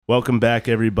Welcome back,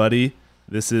 everybody.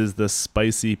 This is the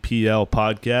Spicy PL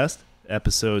podcast,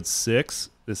 episode 6.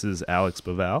 This is Alex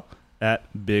Baval at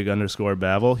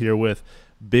Big_Bavel here with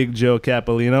Big Joe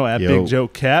Capolino at Big Joe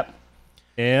Cap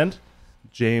and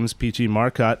James Peachy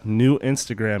Marcotte, new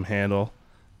Instagram handle,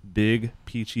 Big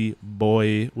Peachy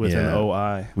Boy with an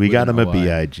OI. We got him a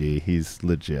BIG. He's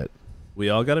legit. We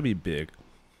all got to be big.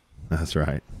 That's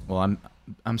right. Well,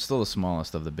 I'm still the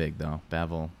smallest of the big, though.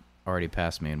 Bavel already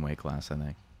passed me in weight class, I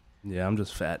think. Yeah, I'm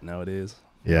just fat nowadays.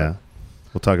 Yeah.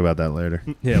 We'll talk about that later.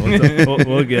 Yeah,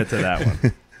 we'll get to that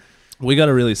one. We got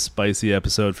a really spicy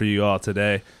episode for you all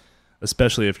today,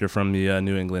 especially if you're from the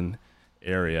New England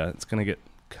area. It's going to get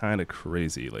kind of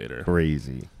crazy later.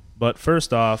 Crazy. But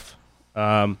first off,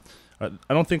 I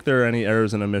don't think there are any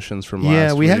errors and omissions from last week.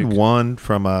 Yeah, we had one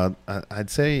from,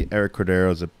 I'd say Eric Cordero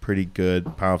is a pretty good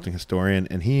powerlifting historian,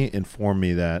 and he informed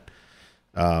me that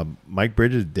Mike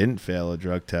Bridges didn't fail a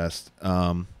drug test.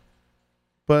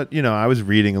 But, you know, I was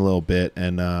reading a little bit,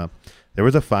 and there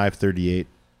was a 538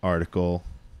 article,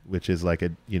 which is like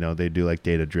they do like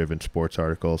data-driven sports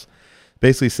articles.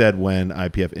 Basically said when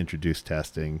IPF introduced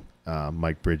testing,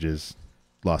 Mike Bridges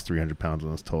lost 300 pounds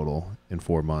on his total in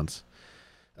 4 months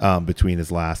between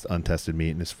his last untested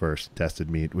meet and his first tested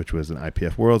meet, which was an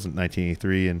IPF Worlds in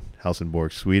 1983 in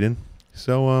Helsingborg, Sweden.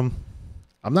 So I'm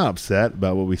not upset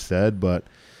about what we said, but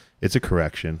it's a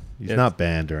correction. He's not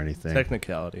banned or anything.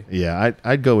 Technicality. Yeah,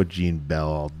 I'd go with Gene Bell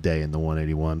all day in the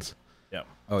 181s. Yeah.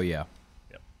 Oh, yeah.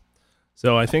 Yep.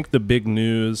 So I think the big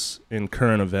news in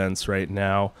current events right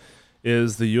now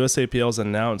is the USAPL's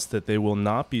announced that they will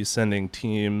not be sending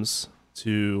teams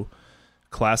to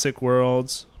Classic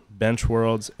Worlds, Bench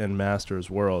Worlds, and Masters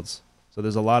Worlds. So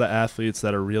there's a lot of athletes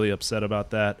that are really upset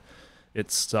about that. It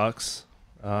sucks,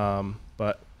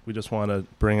 but we just want to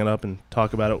bring it up and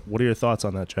talk about it. What are your thoughts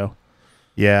on that, Joe?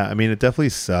 Yeah, I mean, it definitely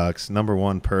sucks. Number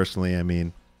one, personally, I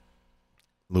mean,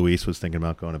 Luis was thinking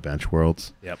about going to Bench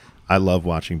Worlds. Yep. I love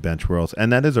watching Bench Worlds,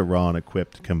 and that is a raw and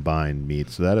equipped combined meet,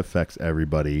 so that affects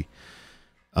everybody.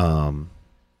 So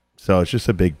it's just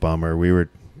a big bummer. We were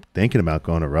thinking about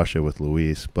going to Russia with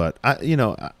Luis, but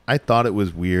I thought it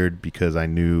was weird because I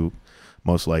knew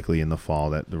most likely in the fall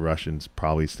that the Russians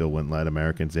probably still wouldn't let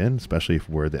Americans in, especially if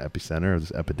we're the epicenter of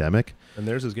this epidemic. And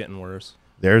theirs is getting worse.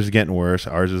 Theirs is getting worse.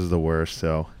 Ours is the worst.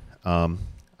 So I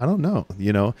don't know.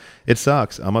 It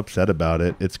sucks. I'm upset about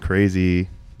it. It's crazy,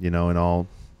 and all.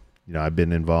 I've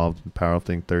been involved in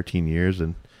powerlifting 13 years,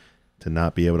 and to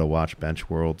not be able to watch Bench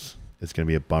Worlds, it's going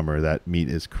to be a bummer. That meet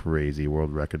is crazy.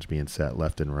 World records being set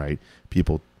left and right.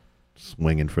 People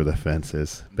swinging for the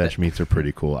fences. Bench meets are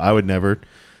pretty cool. I would never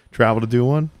travel to do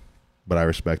one, but I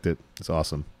respect it. It's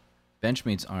awesome. Bench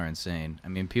meets are insane. I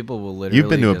mean, people will literally You've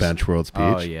been to a Bench Worlds, Peach.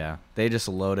 Oh, yeah. They just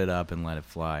load it up and let it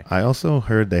fly. I also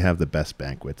heard they have the best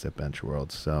banquets at Bench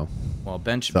Worlds, so... Well,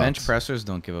 bench pressers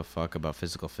don't give a fuck about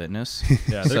physical fitness.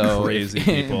 Yeah, they're crazy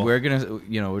people. We're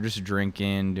we're just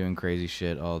drinking, doing crazy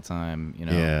shit all the time,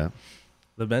 Yeah.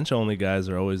 The bench-only guys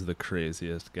are always the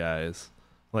craziest guys.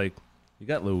 Like, you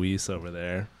got Luis over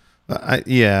there. I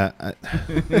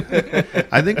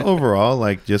think overall,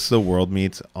 like, just the world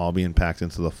meets all being packed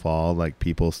into the fall, like,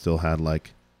 people still had,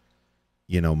 like,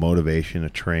 motivation to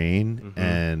train,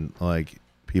 and, like,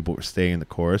 people were staying the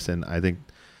course, and I think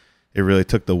it really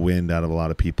took the wind out of a lot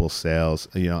of people's sails.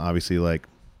 Obviously, like,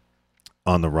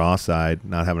 on the Raw side,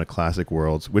 not having a Classic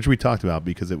Worlds, which we talked about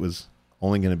because it was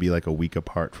only going to be, like, a week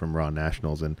apart from Raw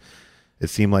Nationals, and it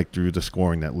seemed like through the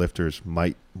scoring that lifters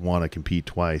might want to compete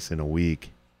twice in a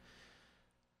week.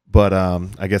 But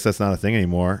I guess that's not a thing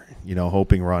anymore,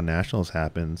 hoping Raw Nationals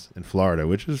happens in Florida,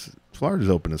 Florida's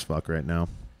open as fuck right now.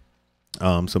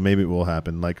 So maybe it will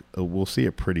happen. Like, we'll see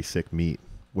a pretty sick meet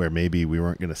where maybe we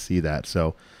weren't going to see that.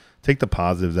 So take the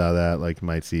positives out of that. Like, you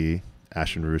might see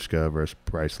Ashton Ruska versus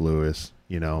Bryce Lewis,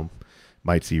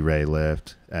 might see Ray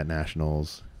lift at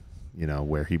Nationals,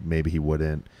 where he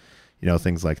wouldn't,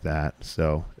 things like that.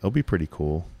 So it'll be pretty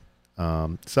cool.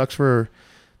 Sucks for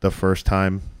the first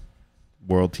time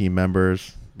world team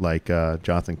members like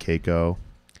Jonathan Keiko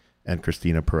and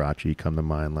Christina Parachi come to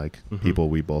mind, like people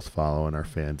we both follow and are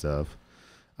fans of.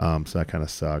 So that kind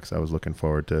of sucks. I was looking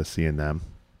forward to seeing them.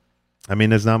 I mean,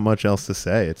 there's not much else to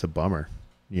say. It's a bummer,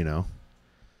 I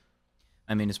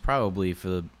mean, it's probably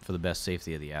for the best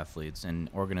safety of the athletes,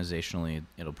 and organizationally,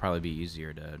 it'll probably be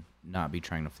easier to not be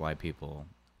trying to fly people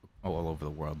all over the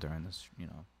world during this,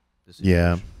 this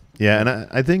situation. Yeah, and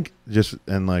I think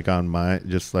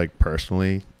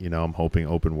personally, I'm hoping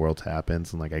Open Worlds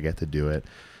happens and, like, I get to do it.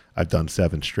 I've done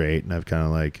 7 straight, and I've kind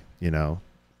of, like, I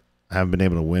haven't been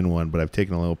able to win one, but I've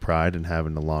taken a little pride in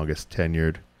having the longest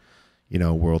tenured,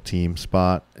 world team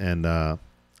spot. And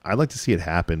I'd like to see it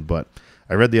happen, but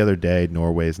I read the other day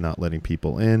Norway's not letting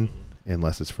people in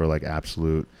unless it's for like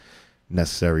absolute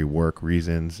necessary work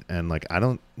reasons, and like I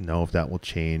don't know if that will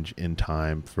change in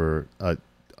time for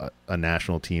a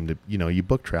national team to, you know, you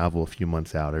book travel a few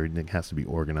months out, everything has to be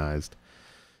organized.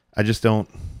 I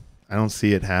don't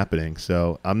see it happening,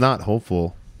 so I'm not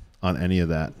hopeful on any of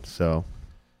that. So,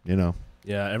 you know,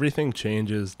 Yeah, everything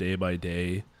changes day by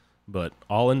day, but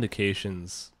all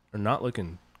indications are not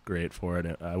looking great for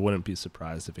it. I wouldn't be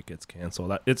surprised if it gets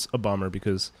canceled. It's a bummer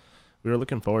because we were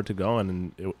looking forward to going,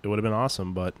 and it would have been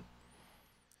awesome, but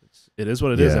it is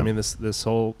what it is. Yeah. I mean, this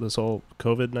whole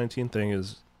COVID-19 thing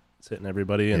is hitting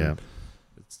everybody, and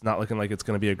it's not looking like it's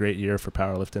going to be a great year for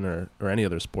powerlifting or any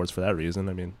other sports for that reason.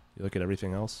 I mean, you look at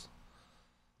everything else.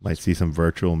 might see some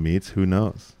virtual meets, who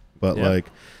knows? But Yeah. like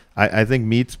I think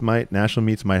national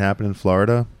meets might happen in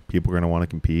Florida. People are going to want to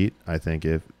compete. I think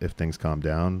if things calm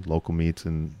down, local meets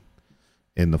in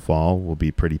the fall will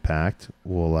be pretty packed.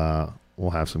 We'll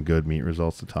have some good meet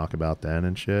results to talk about then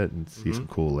and shit, and see some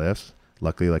cool lifts.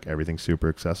 Luckily, like everything's super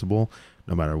accessible,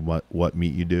 no matter what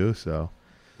meet you do. So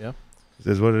Yeah. it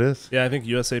is what it is. Yeah, I think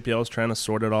USAPL is trying to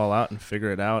sort it all out and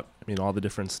figure it out. I mean, all the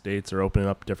different states are opening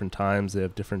up different times. They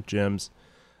have different gyms.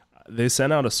 They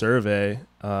sent out a survey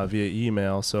via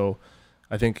email, so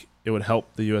I think it would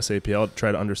help the USAPL to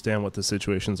try to understand what the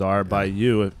situations are by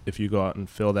you if you go out and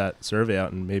fill that survey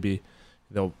out, and maybe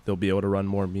they'll be able to run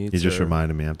more meets. You just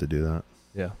reminded me I have to do that.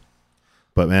 Yeah.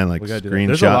 But man, like We gotta do that.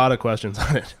 There's a screenshot. lot of questions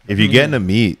on it. If you get in a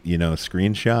meet, you know,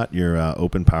 screenshot your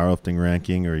open powerlifting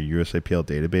ranking or USAPL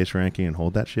database ranking and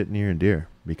hold that shit near and dear,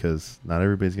 because not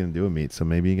everybody's going to do a meet. So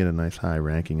maybe you get a nice high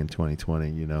ranking in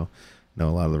 2020. You know a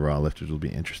lot of the raw lifters will be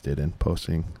interested in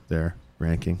posting their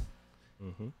ranking.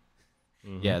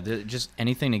 Yeah, just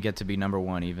anything to get to be number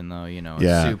one, even though, you know, it's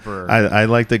Yeah, super. I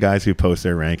like the guys who post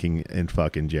their ranking in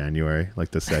fucking January,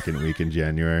 like the second week in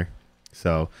January.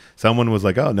 So someone was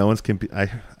like, "Oh, no one's I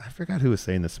forgot who was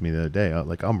saying this to me the other day.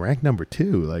 Like, I'm ranked number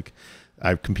 2. Like,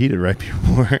 I've competed right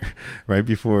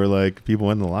before like people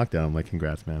went into lockdown." I'm like,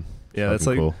 "Congrats, man." Yeah, that's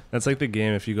Fucking like cool. that's like the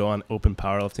game if you go on open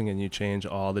powerlifting and you change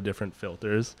all the different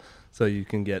filters so you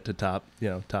can get to top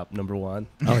number 1.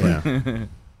 Oh yeah,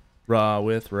 Raw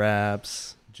with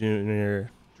wraps,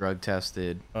 junior, drug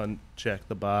tested. uncheck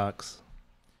the box.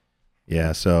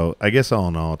 yeah. So I guess all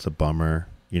in all, it's a bummer.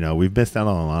 You know, we've missed out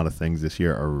on a lot of things this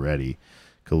year already.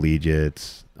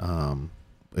 Collegiates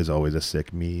is always a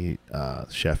sick meet.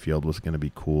 Sheffield was going to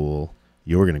be cool.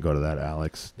 You were going to go to that,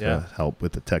 Alex, to help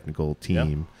with the technical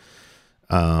team.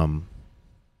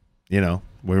 You know,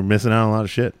 we're missing out on a lot of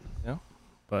shit. Yeah,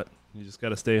 but you just got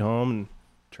to stay home and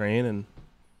train and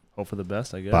hope for the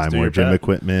best, I guess. Buy more gym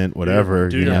equipment, whatever.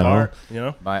 Do you your know, part, you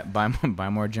know. Buy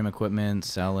more gym equipment,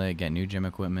 sell it, get new gym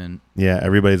equipment. yeah.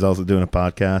 Everybody's also doing a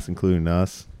podcast, including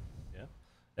us. Yeah,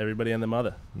 everybody and the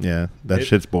mother. Yeah, that Maybe-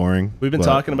 shit's boring. We've been but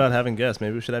talking about having guests.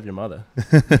 Maybe we should have your mother.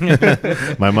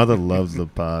 My mother loves the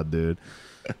pod, dude.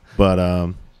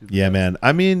 But yeah, man.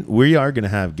 I mean, we are going to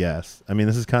have guests. I mean,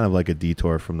 this is kind of like a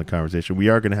detour from the conversation. We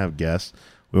are going to have guests.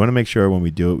 We want to make sure when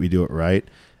we do it right.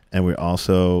 And we're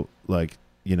also like,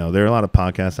 you know, there are a lot of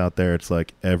podcasts out there. It's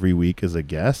like every week is a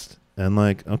guest. And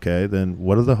like, okay, then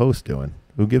what are the hosts doing?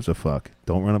 Who gives a fuck?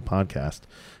 Don't run a podcast.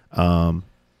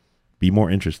 Be more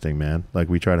interesting, man. Like,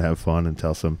 we try to have fun and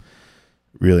tell some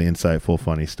really insightful,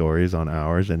 funny stories on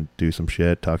ours and do some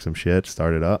shit, talk some shit,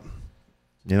 start it up.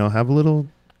 You know, have a little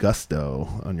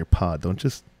gusto on your pod. Don't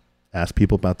just ask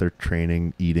people about their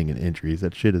training, eating, and injuries.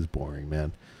 That shit is boring,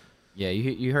 man. Yeah,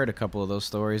 you heard a couple of those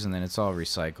stories, and then it's all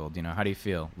recycled. You know, how do you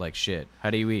feel? Like shit.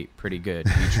 How do you eat? Pretty good.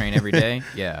 Do you train every day?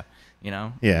 Yeah. You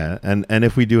know? Yeah, and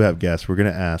if we do have guests, we're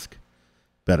going to ask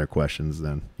better questions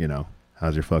than, you know,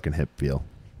 how's your fucking hip feel?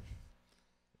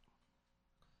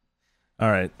 All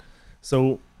right,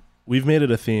 so we've made it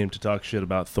a theme to talk shit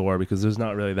about Thor because there's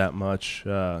not really that much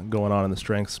going on in the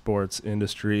strength sports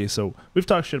industry. So we've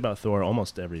talked shit about Thor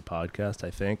almost every podcast, I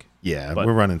think. Yeah, But-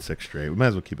 we're running 6 straight. We might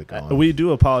as well keep it going. We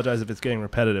do apologize if it's getting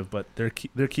repetitive, but there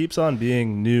keeps on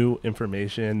being new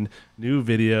information, new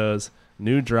videos,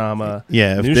 new drama.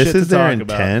 Yeah, if new this shit to is their talk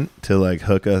about. intent to like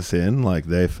hook us in, like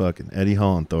they fucking Eddie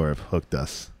Hall and Thor have hooked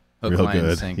us Hook, real line, and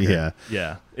good. sinker. Yeah,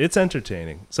 Yeah, it's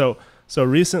entertaining. So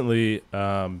recently,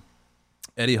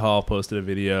 Eddie Hall posted a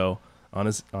video on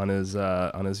his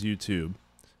YouTube,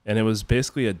 and it was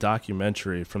basically a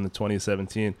documentary from the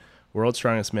 2017 World's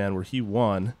Strongest Man where he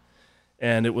won,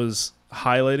 and it was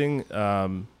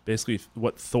highlighting basically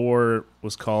what Thor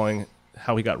was calling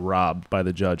how he got robbed by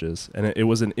the judges, and it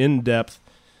was an in-depth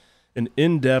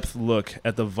look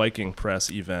at the Viking Press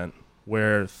event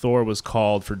where Thor was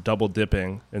called for double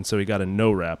dipping, and so he got a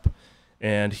no rep.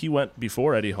 and he went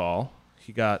before Eddie Hall.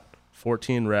 He got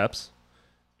 14 reps.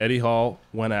 Eddie Hall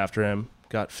went after him,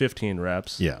 got 15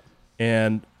 reps. Yeah.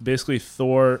 And basically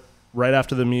Thor, right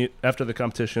after the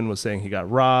competition, was saying he got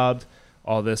robbed,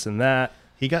 all this and that.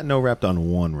 He got no rep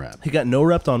on one rep. He got no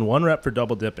rep on one rep for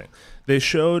double dipping. They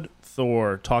showed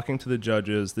Thor talking to the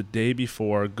judges the day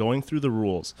before, going through the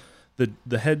rules.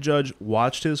 The head judge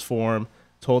watched his form,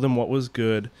 told him what was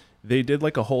good. They did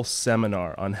like a whole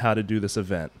seminar on how to do this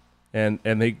event. And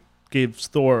they gave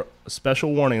Thor a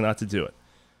special warning not to do it.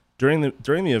 During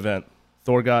the event,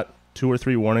 Thor got 2 or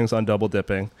 3 warnings on double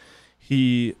dipping.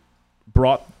 He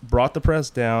brought the press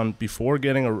down before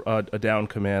getting a down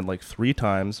command like 3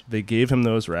 times. They gave him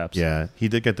those reps. Yeah, he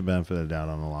did get the benefit of the doubt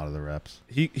on a lot of the reps.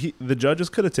 The judges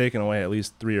could have taken away at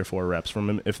least 3 or 4 reps from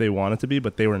him if they wanted to be,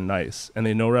 but they were nice, and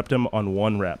they no-repped him on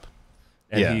 1 rep.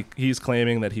 And Yeah. he's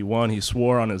claiming that he won. He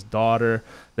swore on his daughter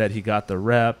that he got the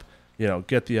rep.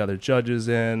 Get the other judges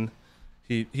in.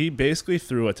 He basically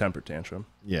threw a temper tantrum.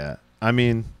 Yeah. I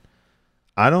mean,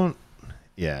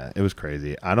 yeah, it was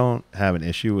crazy. I don't have an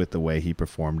issue with the way he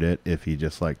performed it if he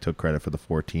just like took credit for the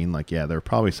 14. Like, yeah, there are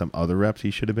probably some other reps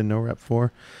he should have been no rep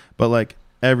for. But like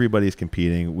everybody's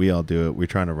competing. We all do it. We're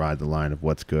trying to ride the line of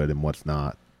what's good and what's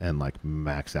not and like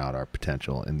max out our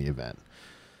potential in the event.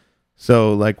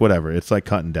 So like whatever. It's like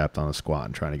cutting depth on a squat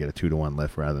and trying to get a 2-to-1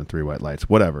 lift rather than 3 white lights.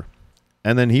 Whatever.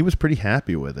 And then he was pretty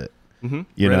happy with it. Mm-hmm.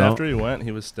 You right know? after he went,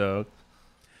 he was stoked.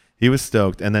 He was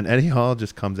stoked. And then Eddie Hall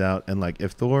just comes out and like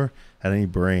if Thor had any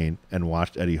brain and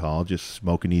watched Eddie Hall just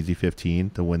smoke an easy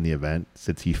 15 to win the event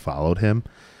since he followed him,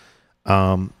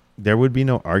 there would be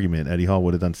no argument. Eddie Hall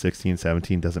would have done 16,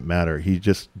 17, doesn't matter. He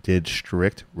just did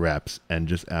strict reps and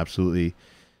just absolutely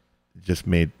just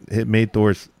made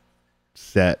Thor's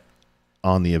set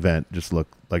on the event just look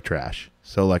like trash.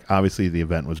 So like obviously the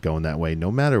event was going that way no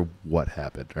matter what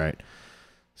happened, right?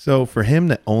 So for him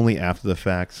to only after the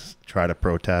facts try to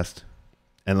protest,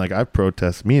 and like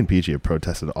me and Peachy have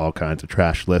protested all kinds of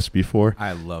trash lifts before.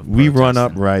 I love We run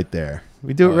up protesting. right there.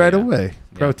 We do it right away.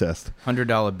 Yeah. Protest.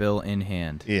 $100 bill in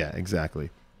hand. Yeah, exactly.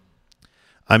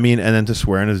 I mean, and then to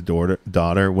swear on his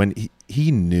daughter when he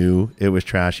knew it was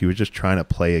trash, he was just trying to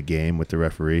play a game with the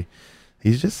referee.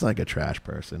 He's just like a trash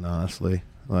person, honestly.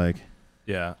 Like,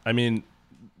 Yeah, I mean,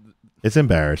 it's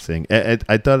embarrassing.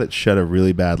 I thought it shed a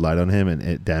really bad light on him and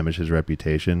it damaged his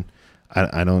reputation.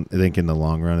 I don't think in the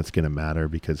long run it's going to matter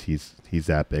because he's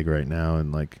that big right now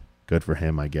and like good for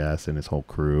him, I guess, and his whole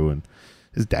crew. And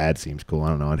his dad seems cool. I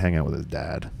don't know. I'd hang out with his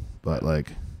dad, but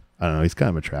like, I don't know. He's kind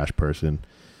of a trash person.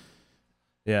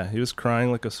 yeah, he was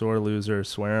crying like a sore loser,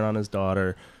 swearing on his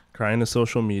daughter, crying to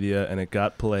social media, and it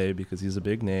got play because he's a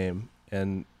big name.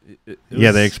 And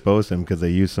yeah, they exposed him because they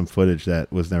used some footage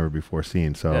that was never before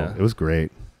seen. So Yeah. it was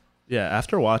great. Yeah,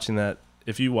 after watching that,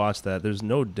 if you watch that, there's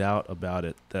no doubt about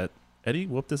it that Eddie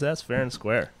whooped his ass fair and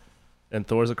square. And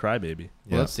Thor's a crybaby.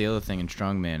 Well, that's the other thing in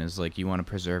strongman is like you want to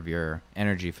preserve your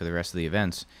energy for the rest of the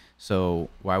events. So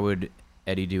why would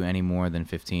Eddie do any more than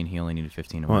 15? He only needed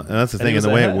 15 to Well, win. and that's the And he thing. And was the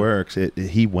way ahead. it works,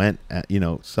 he went at,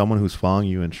 someone who's following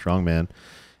you in strongman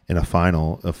in a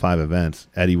final of 5 events.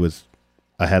 Eddie was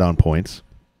ahead on points.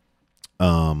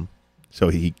 So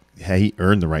he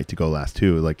earned the right to go last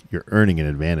 2. Like you're earning an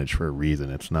advantage for a reason.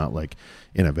 It's not like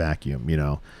in a vacuum,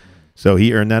 So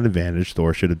he earned that advantage.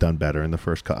 Thor should have done better in the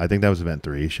first. I think that was event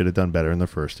 3. He should have done better in the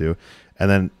first 2. And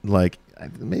then like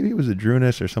maybe it was a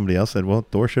Drunus or somebody else said, well,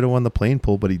 Thor should have won the plane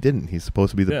pull, but he didn't. He's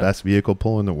supposed to be the best vehicle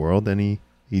pull in the world, and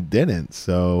he didn't.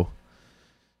 So,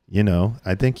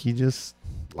 I think he just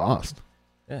lost.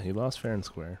 Yeah, he lost fair and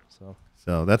square.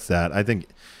 So that's that. I think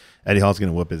Eddie Hall's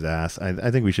going to whoop his ass.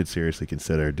 I think we should seriously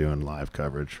consider doing live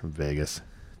coverage from Vegas,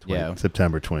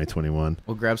 September 2021.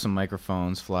 We'll grab some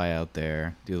microphones, fly out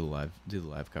there, do the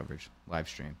live coverage, live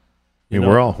stream. I mean,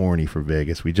 we're all horny for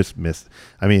Vegas. We just missed.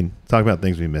 I mean, talk about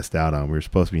things we missed out on. We were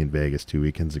supposed to be in Vegas 2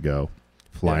 weekends ago,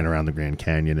 flying around the Grand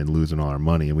Canyon and losing all our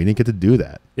money, and we didn't get to do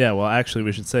that. Yeah, well, actually,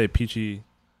 we should say Peachy's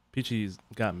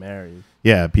got married.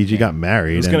 Yeah, PG got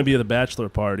married. It was going to be the bachelor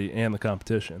party and the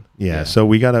competition. Yeah, so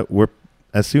we're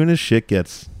as soon as shit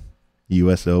gets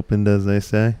U.S. Opened, as they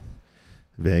say,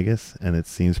 Vegas, and it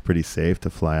seems pretty safe to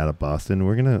fly out of Boston,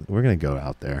 we're gonna go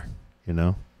out there.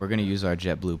 We're going to use our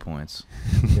JetBlue points.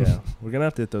 Yeah, we're going to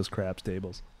have to hit those craps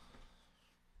tables.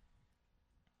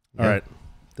 All right,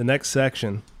 the next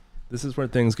section, this is where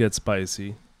things get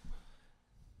spicy.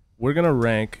 We're going to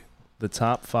rank the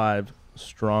top 5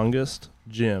 strongest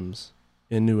gyms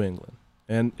in New England.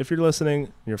 And if you're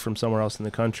listening, you're from somewhere else in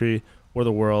the country or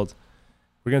the world,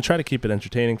 we're going to try to keep it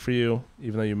entertaining for you,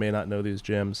 even though you may not know these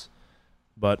gyms.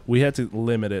 But we had to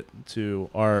limit it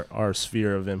to our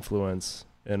sphere of influence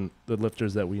and the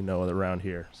lifters that we know around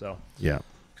here. So Yeah.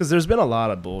 because there's been a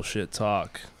lot of bullshit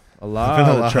talk, a lot been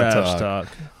a of lot of trash talk. talk.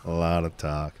 A lot of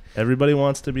talk. Everybody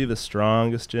wants to be the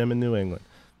strongest gym in New England.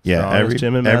 Yeah, Strongest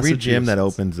gym in every gym that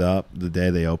Massachusetts. opens up the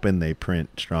day they open, they print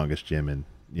strongest gym in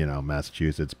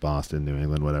Massachusetts, Boston, New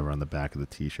England, whatever on the back of the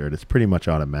T-shirt. It's pretty much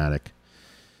automatic.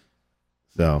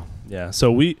 So Yeah,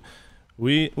 so we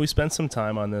spent some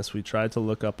time on this. We tried to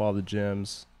look up all the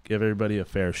gyms, give everybody a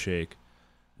fair shake,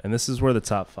 and this is where the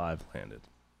top 5 landed.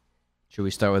 Should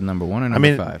we start with number 1 or I number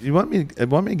mean, 5? you want me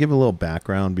to give a little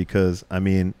background because I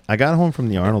mean I got home from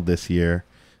the Arnold this year,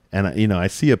 and I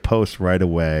see a post right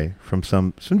away from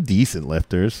some decent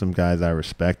lifters, some guys I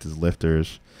respect as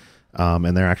lifters,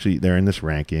 and they're in this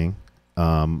ranking,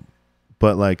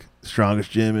 but like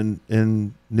strongest gym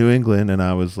in New England, and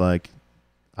I was like,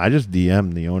 I just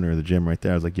DM'd the owner of the gym right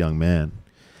there. I was like, young man,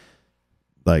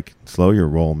 like slow your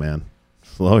roll, man,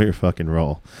 slow your fucking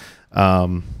roll.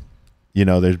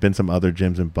 There's been some other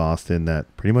gyms in Boston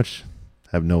that pretty much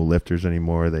have no lifters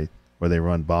anymore. They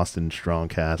run Boston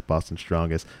Strongcast, Boston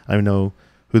Strongest. I don't know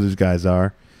who those guys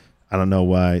are. I don't know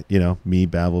why, me,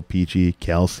 Bavel, Peachy,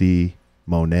 Kelsey,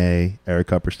 Monet,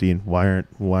 Eric Upperstein, why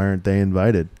aren't they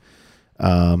invited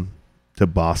to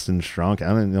Boston Strong? I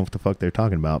don't even know what the fuck they're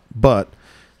talking about. But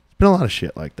it's been a lot of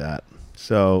shit like that.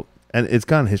 So, and it's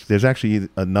gotten history. There's actually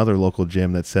another local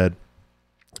gym that said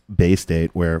Bay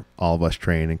State, where all of us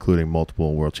train, including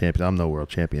multiple world champions. I'm no world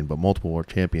champion, but multiple world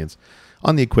champions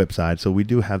on the equipped side. So we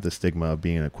do have the stigma of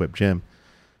being an equipped gym.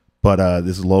 But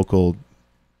this local,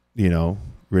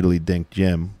 Ridley Dink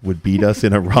gym would beat us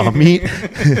in a raw meet.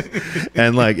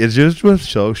 And like, it just was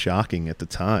so shocking at the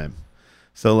time.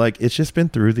 So like, it's just been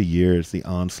through the years, the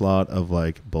onslaught of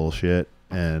like bullshit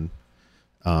and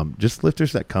just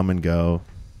lifters that come and go.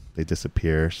 They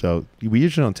disappear. So we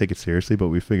usually don't take it seriously, but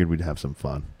we figured we'd have some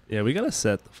fun. Yeah, we got to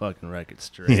set the fucking record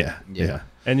straight. Yeah.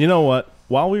 And you know what?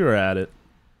 While we were at it,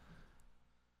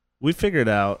 we figured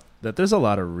out that there's a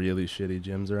lot of really shitty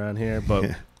gyms around here,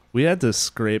 but we had to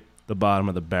scrape the bottom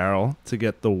of the barrel to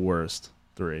get the worst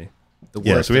 3.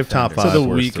 Yeah, so we have top offenders. 5. So the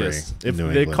worst weakest. 3 in If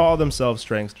New they England. call themselves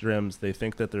strength gyms, they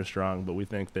think that they're strong, but we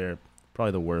think they're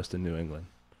probably the worst in New England.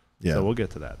 Yeah. So we'll get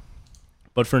to that.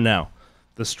 But for now,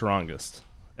 the strongest.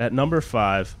 At number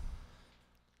 5,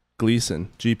 Gleason,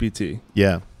 GPT.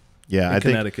 Yeah. In I think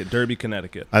Connecticut, Derby,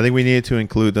 Connecticut. I think we needed to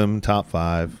include them top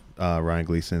 5. Ryan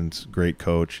Gleason's great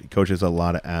coach. He coaches a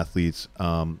lot of athletes.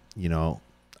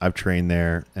 I've trained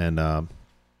there, and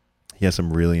he has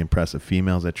some really impressive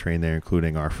females that train there,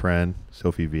 including our friend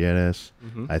Sophie Vietas.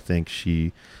 Mm-hmm. I think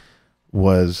she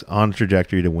was on a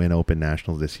trajectory to win Open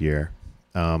Nationals this year.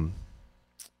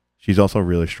 She's also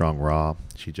really strong raw.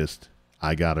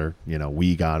 I got her,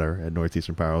 we got her at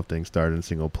Northeastern Powerlifting, started in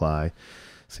single ply.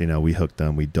 So, we hooked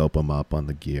them, we dope them up on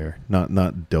the gear.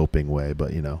 Not doping way,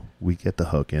 but, we get the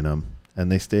hook in them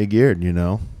and they stay geared,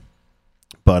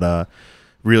 But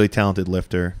really talented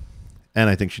lifter. And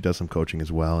I think she does some coaching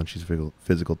as well, and she's a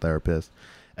physical therapist.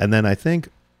 And then I think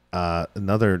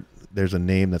there's a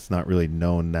name that's not really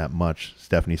known that much,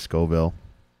 Stephanie Scoville.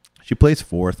 She plays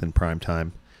 4th in prime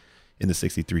time in the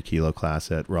 63 kilo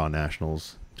class at Raw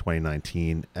Nationals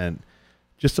 2019. And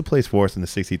just to place 4th in the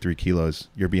 63 kilos,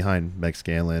 you're behind Meg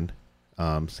Scanlon,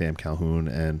 Sam Calhoun,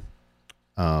 and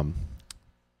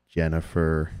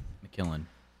Jennifer McKillen.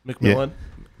 McKillen?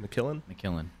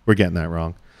 We're getting that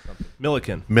wrong.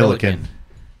 Milliken.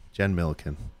 Jen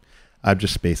Milliken. I'm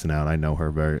just spacing out. I know her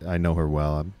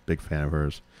well. I'm a big fan of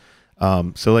hers.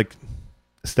 So like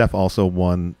Steph also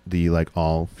won the like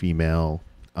all female.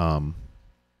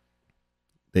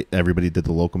 Everybody did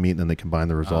the local meet and then they combined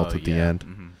the results at the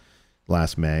end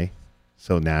last May.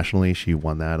 So nationally, she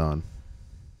won that on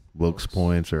Wilkes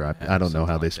points, or I don't know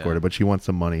how they scored it, but she won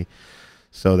some money.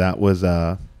 So that was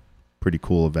a pretty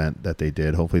cool event that they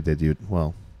did. Hopefully they do.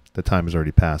 Well, the time has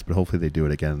already passed, but hopefully they do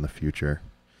it again in the future.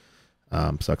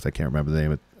 Sucks I can't remember the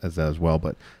name as that as well,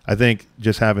 but I think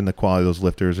just having the quality of those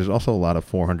lifters. There's also a lot of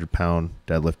 400-pound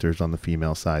deadlifters on the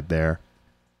female side there.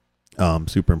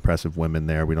 Super impressive women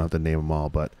there. We don't have to name them all,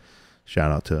 but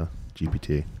shout out to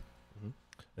GPT.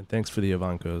 And thanks for the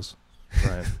Ivankos,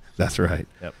 Ryan. That's right.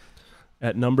 Yep.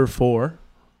 At number 4,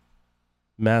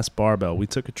 Mass Barbell. We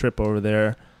took a trip over there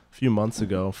a few months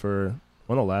ago for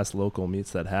one of the last local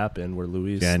meets that happened where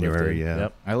Luis January, lifted. yeah.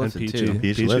 Yep. I lifted and too. Peachy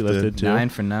Peachy lifted. lifted too. 9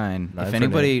 for 9. 9 If for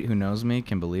anybody who knows me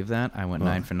can believe that, I went Oh.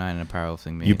 9 for 9 in a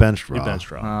powerlifting meet. You benched raw. You benched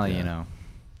raw. Well, Yeah.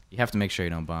 you have to make sure you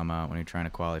don't bomb out when you're trying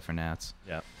to qualify for Nats.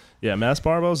 Yeah, Mass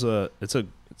Barbell's it's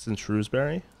in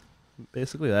Shrewsbury,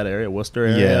 basically that area, Worcester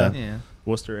area. Yeah.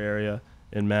 Worcester area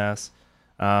in Mass.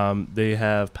 They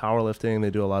have powerlifting.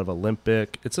 They do a lot of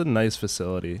Olympic. It's a nice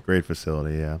facility. Great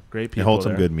facility, yeah. Great They people. hold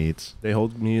some there. good meats. They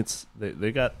hold meets.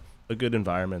 They got a good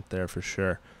environment there for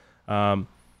sure.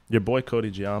 Your boy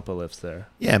Cody Giampa lives there.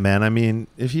 Yeah, man. I mean,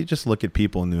 if you just look at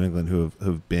people in New England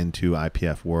who've been to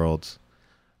IPF Worlds,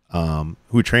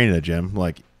 who train at a gym,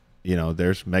 like, you know,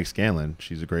 there's Meg Scanlon.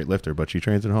 She's a great lifter, but she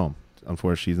trains at home.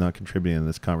 Unfortunately, she's not contributing in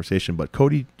this conversation. But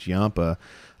Cody Giampa,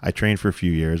 I trained for a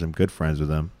few years. I'm good friends with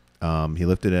him. He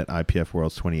lifted at IPF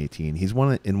Worlds 2018. He's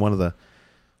in one of the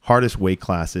hardest weight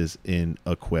classes in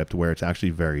equipped, where it's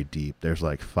actually very deep. There's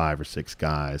like 5 or 6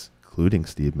 guys, including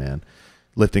Steve Mann,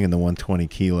 lifting in the 120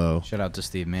 kilo. Shout out to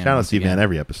Steve Mann. Shout out to Steve Mann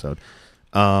every episode.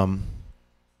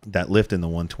 That lift in the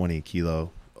 120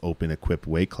 kilo open equipped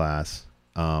weight class.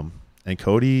 And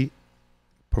Cody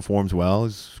performs well.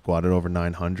 He's squatted over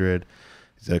 900.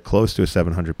 He's close to a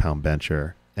 700-pound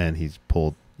bencher, and he's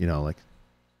pulled, you know, like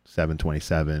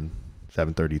 727,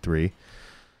 733.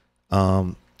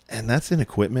 And that's in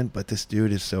equipment, but this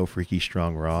dude is so freaky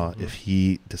strong raw. If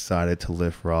he decided to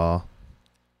lift raw,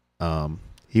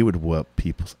 he would whoop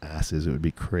people's asses. It would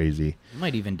be crazy. He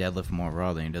might even deadlift more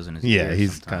raw than he does in his Yeah, gear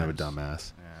he's sometimes. kind of a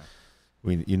dumbass.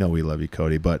 Yeah. We love you,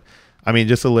 Cody. But, I mean,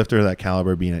 just a lifter of that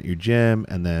caliber being at your gym,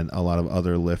 and then a lot of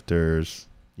other lifters,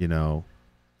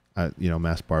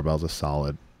 Mass Barbell's a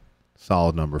solid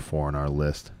number 4 on our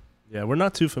list. Yeah, we're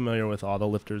not too familiar with all the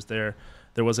lifters there.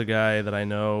 There was a guy that I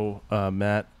know,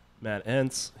 Matt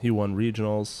Entz. He won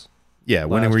regionals. Yeah,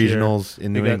 winning last year. regionals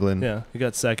in New England. Yeah, he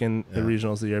got second Yeah. in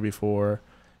regionals the year before.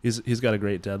 He's got a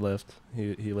great deadlift.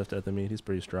 He lifted at the meet. He's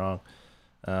pretty strong.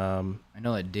 I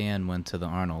know that Dan went to the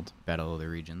Arnold Battle of the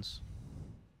Regions.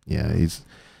 Yeah, he's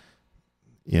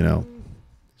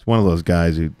one of those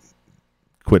guys who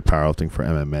quit powerlifting for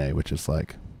MMA, which is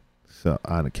like, so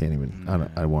I can't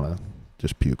even. I want to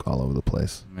just puke all over the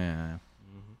place. Yeah.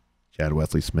 Chad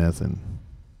Wesley Smith and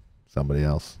somebody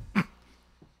else.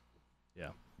 Yeah.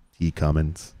 T.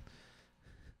 Cummins.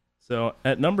 So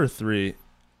at number 3,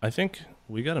 I think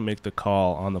we got to make the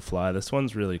call on the fly. This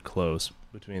one's really close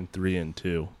between 3 and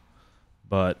 2,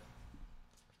 but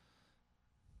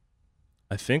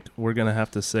I think we're going to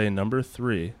have to say number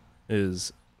 3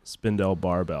 is Spindell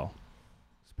Barbell.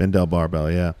 Spindell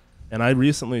Barbell, yeah. And I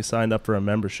recently signed up for a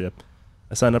membership.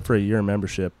 I signed up for a year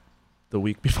membership the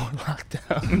week before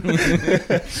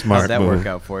lockdown. Smart How'd that move. work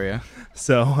out for you?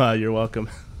 So you're welcome,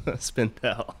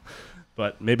 Spindell.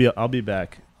 But maybe I'll be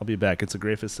back. It's a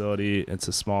great facility. It's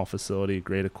a small facility,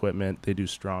 great equipment. They do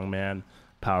strongman,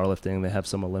 powerlifting. They have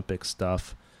some Olympic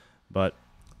stuff. But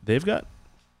they've got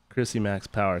Chrissy Max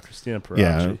Power, Christina Parachi.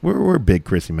 Yeah, we're big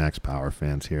Chrissy Max Power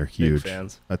fans here. Huge. Big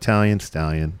fans. Italian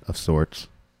stallion of sorts.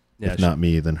 Yeah, if not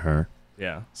me, then her.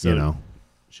 Yeah. So So,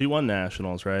 she won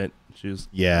nationals, right? She was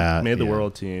yeah. made the yeah.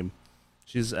 world team.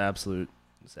 She's absolute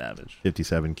savage.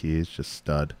 57 keys, just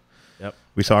stud. Yep.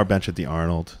 We saw her bench at the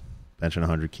Arnold, benching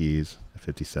 100 keys at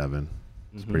 57.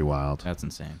 It's pretty wild. That's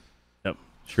insane.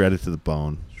 Shredded to the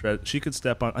bone. She could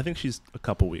step on. I think she's a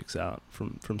couple weeks out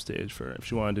from stage for if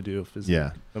she wanted to do a physique,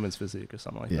 Yeah. women's physique or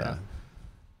something like Yeah.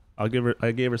 that.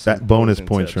 I gave her some That bonus closing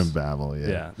points tips. from Babel. Yeah.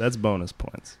 Yeah, that's bonus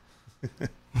points.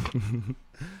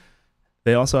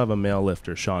 They also have a male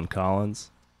lifter, Sean Collins.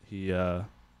 I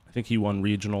think he won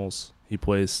regionals. He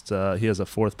placed. He has a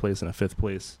 4th place and a 5th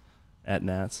place at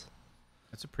Nats.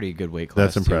 That's a pretty good weight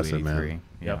class. That's impressive, man.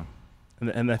 283. Yep. Yeah.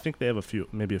 And I think they have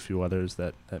maybe a few others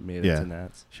that made it Yeah. to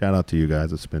Nats. Shout out to you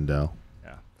guys at Spindell.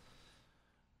 Yeah.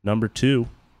 Number 2,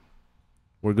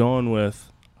 we're going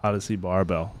with Odyssey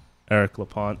Barbell. Eric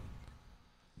LaPont.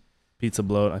 Pizza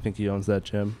Bloat. I think he owns that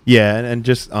gym. Yeah, and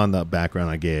just on the background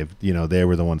I gave, they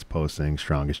were the ones posting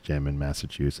strongest gym in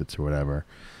Massachusetts or whatever.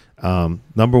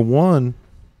 Number 1,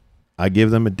 I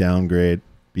give them a downgrade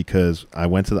because I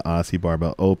went to the Odyssey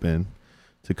Barbell Open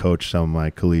to coach some of my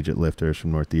collegiate lifters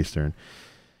from Northeastern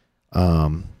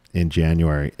in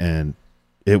January, and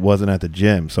it wasn't at the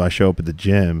gym. So I show up at the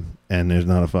gym, and there's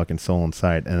not a fucking soul in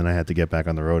sight, and then I had to get back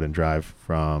on the road and drive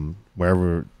from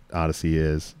wherever Odyssey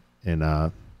is in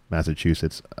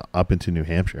Massachusetts up into New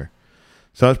Hampshire.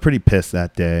 So I was pretty pissed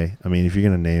that day. I mean, if you're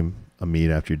going to name a meet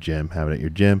after your gym, have it at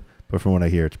your gym, but from what I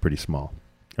hear, it's pretty small,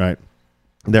 right?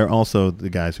 They're also the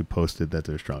guys who posted that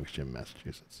they're strongest gym in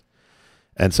Massachusetts.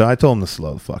 And so I told them to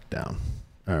slow the fuck down.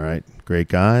 All right. Great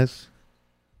guys.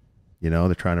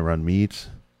 They're trying to run meets.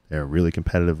 They're really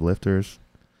competitive lifters.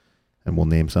 And we'll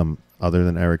name some other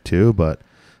than Eric too. But,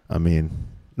 I mean,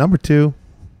 number 2,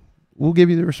 we'll give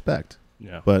you the respect.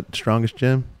 Yeah. But strongest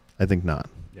gym, I think not.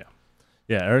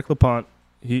 Yeah, Eric LaPont,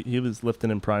 he was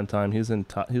lifting in prime time. He's in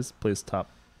top. He's placed top.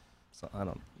 So I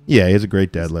don't. Yeah, he has a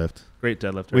great deadlift. Great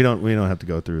deadlifter. We don't have to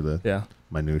go through the Yeah.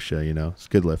 minutia. You know, it's a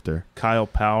good lifter. Kyle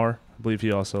Power, I believe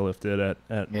he also lifted at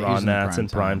Yeah, he Raw was Nats in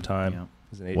prime time. Yeah.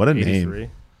 He's an What a 83.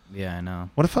 name. Yeah, I know.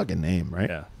 What a fucking name, right?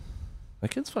 Yeah, that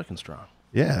kid's fucking strong.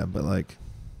 Yeah, but like,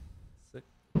 Sick.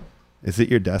 is it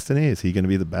your destiny? Is he going to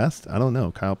be the best? I don't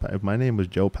know. If my name was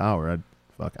Joe Power,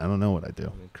 I don't know what I'd do.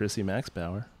 I mean, Chrissy Max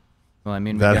Power. Well, I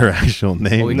mean, That her actual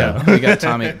name? we no. got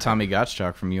Tommy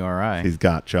Gottschalk from URI He's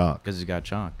got chalk. because he's got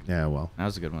chalk. Yeah, well, That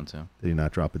was a good one too. did he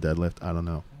not drop a deadlift? I don't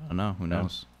know. I don't know. Who Yeah.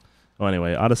 knows? Well,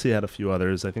 anyway, Odyssey had a few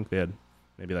others. I think they had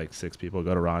maybe like 6 people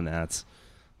go to Raw Nats.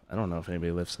 I don't know if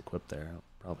anybody lifts equipped there.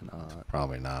 Probably not.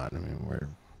 Probably not. I mean,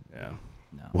 Yeah.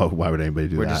 No. why would anybody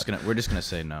do we're that? we're just gonna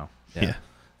say no. Yeah.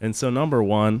 And so number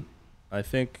 1, I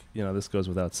think, this goes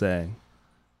without saying,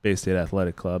 Bay State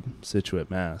Athletic Club,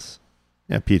 Situate, Mass.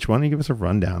 Yeah, Peach, why don't you give us a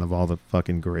rundown of all the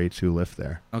fucking greats who lift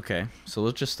there? Okay, so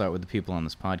let's just start with the people on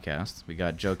this podcast. We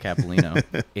got Joe Capolino,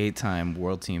 8-time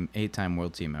world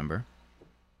team member.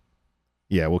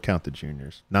 Yeah, we'll count the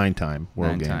juniors. 9-time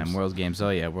World Games. 9-time World Games. Oh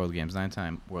yeah, World Games.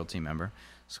 9-time world team member.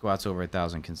 Squats over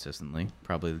 1,000 consistently.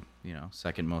 Probably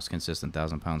second most consistent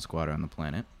 1,000-pound squatter on the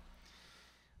planet.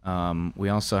 We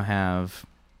also have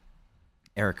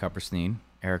Eric Kupperstein.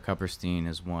 Eric Kupperstein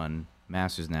has won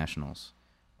Masters Nationals,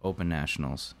 Open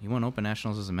Nationals. He won Open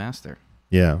Nationals as a master.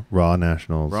 Yeah, Raw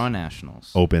Nationals. Raw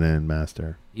Nationals. Open and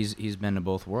Master. He's been to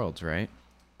both worlds, right?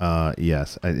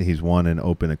 Yes, he's won an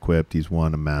Open equipped. He's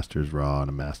won a Masters Raw and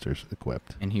a Masters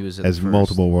equipped. And he was at Has the first,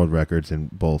 multiple world records in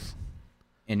both.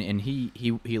 And he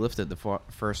lifted the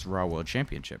first Raw World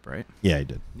Championship, right? Yeah, he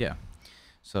did. Yeah.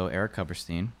 So Eric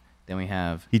Kupperstein. Then we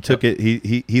have He took it.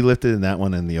 He lifted in that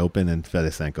one in the Open, and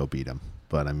Fedosenko beat him.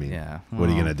 But I mean, Yeah. what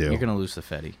are you gonna do? You're gonna lose the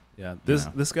Fetty. Yeah. You This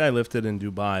know. this guy lifted in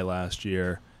Dubai last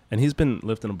year, and he's been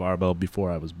lifting a barbell before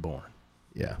I was born.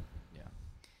 Yeah,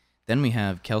 Then we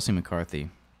have Kelsey McCarthy,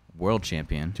 world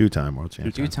champion, 2-time world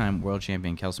champion, two-time world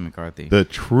champion Kelsey McCarthy. the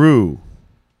true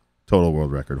total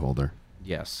world record holder.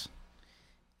 Yes.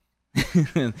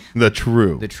 The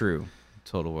true. The true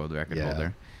total world record Yeah.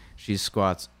 holder. She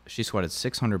squatted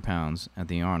 600 pounds at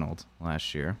the Arnold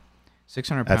last year.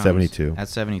 600 pounds. At 72. At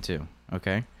 72.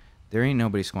 Okay. There ain't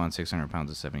nobody squatting 600 pounds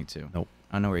at 72. Nope.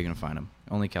 I know where you're going to find them.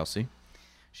 Only Kelsey.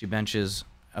 She benches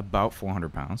about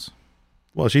 400 pounds.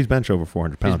 Well, she's bench over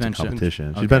 400 pounds in benched-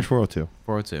 competition. She's okay. bench 402.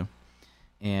 402.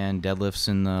 And deadlifts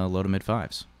in the low to mid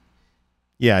fives.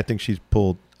 Yeah, I think she's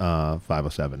pulled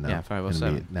 507 now. Yeah, 507. in So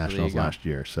the there nationals you go. last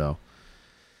year. So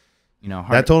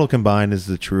Hard, that total combined is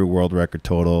the true world record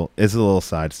total. It's a little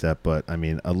sidestep, but I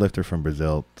mean, a lifter from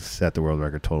Brazil set the world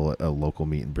record total at a local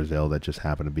meet in Brazil that just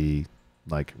happened to be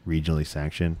like regionally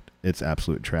sanctioned. It's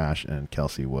absolute trash, and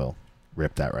Kelsey will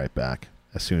rip that right back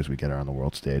as soon as we get her on the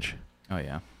world stage. Oh,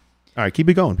 yeah. All right, keep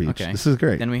it going, Peach. Okay. This is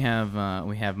great. Then we have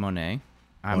Monet.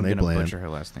 I'm Monet going to Bland. butcher her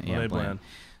last name. Yeah, Monet Bland. Bland.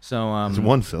 So, It's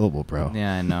one syllable, bro.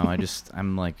 Yeah, I know.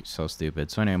 I'm like so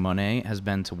stupid. So anyway, Monet has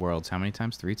been to Worlds how many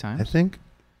times? 3 times? I think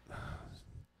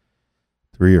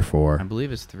 3 or 4. I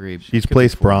believe it's 3. She's Could be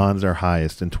placed 4. bronze, our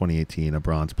highest in 2018, a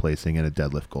bronze placing and a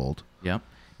deadlift gold. Yep.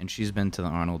 And she's been to the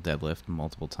Arnold deadlift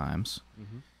multiple times.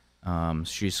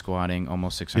 She's squatting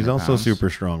almost 600 She's also pounds. super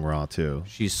strong raw too.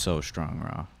 She's so strong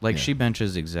raw. Like Yeah. she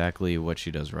benches exactly what she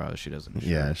does raw. She does in the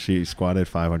Yeah, she squatted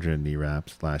 500 knee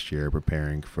wraps last year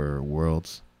preparing for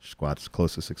Worlds. She squats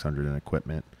close to 600 in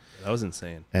equipment. That was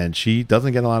insane. And she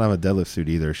doesn't get a lot out of a deadlift suit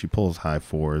either. She pulls high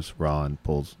 4s raw and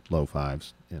pulls low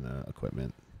 5s in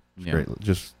equipment. She's Yeah. great,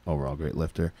 just overall great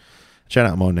lifter. Shout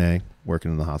out Monet, working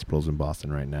in the hospitals in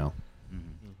Boston right now.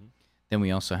 Then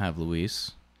we also have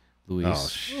Luis.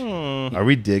 Oh, Are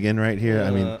we digging right here?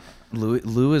 I mean,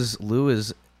 Lou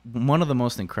is one of the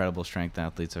most incredible strength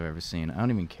athletes I've ever seen. I don't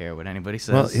even care what anybody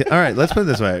well, says. all right, let's put it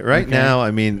this way. Right Okay. now,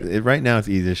 I mean, right now it's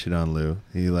easy to shit on Lou.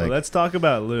 He like, Let's talk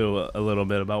about Lou a little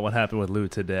bit, about what happened with Lou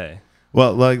today.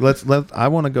 well, like I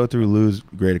want to go through Lou's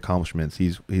great accomplishments.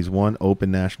 He's won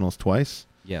Open Nationals twice.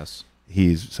 Yes.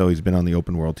 He's been on the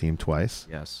Open World Team twice.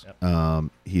 Yes.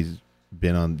 He's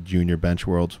been on Junior Bench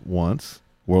World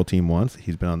Team once.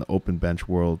 He's been on the Open Bench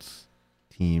Worlds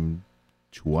Team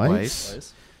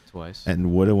twice. Twice.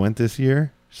 And would have went this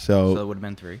year. So it would have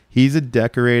been 3. He's a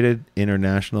decorated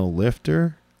international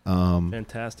lifter.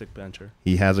 Fantastic bencher.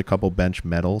 He has a couple bench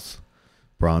medals,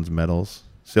 bronze medals,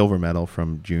 silver medal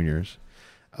from juniors.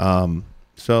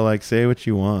 So like, say what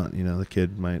you want. You know, the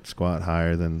kid might squat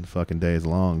higher than fucking days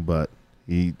long, but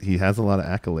he has a lot of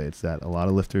accolades that a lot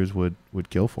of lifters would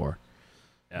kill for.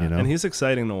 Yeah. You know? And he's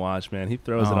exciting to watch, man. He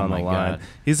throws it Oh on the my line. God.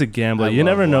 He's a gambler. I You love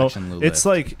never know. watching Lou It's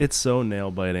lift. like, it's so nail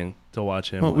biting to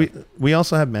watch him. Well, we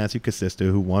also have Matthew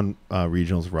Casisto, who won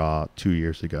regionals raw 2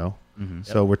 years ago. Mm-hmm.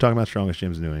 So we're talking about strongest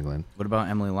gyms in New England. What about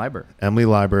Emily Liebert? Emily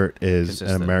Liebert is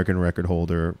Consistent. an American record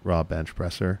holder, raw bench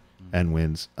presser, and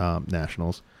wins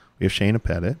nationals. We have Shayna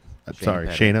Pettit.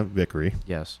 Shayna Vickery.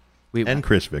 Yes. And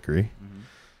Chris Vickery. Mhm.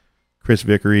 Chris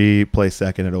Vickery placed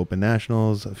second at Open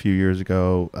Nationals a few years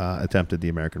ago, attempted the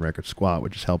American record squat,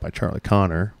 which is held by Charlie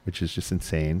Connor, which is just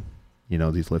insane. You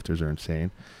know, these lifters are insane.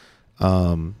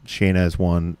 Shayna has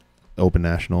won Open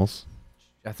Nationals.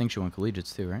 I think she won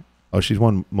collegiates too, right? Oh, she's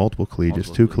won multiple collegiates,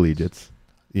 two collegiates.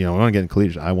 You know, we're not getting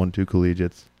collegiates. I won 2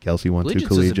 collegiates. Kelsey won 2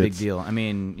 collegiates. Is a big deal. I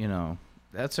mean, you know,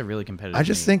 that's a really competitive I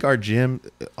just meet. think our gym,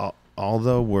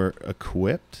 although we're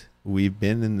equipped, we've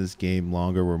been in this game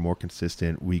longer. We're more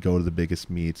consistent. We go to the biggest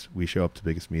meets. We show up to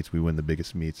biggest meets. We win the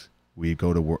biggest meets. We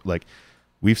go to like,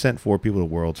 we've sent 4 people to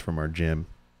Worlds from our gym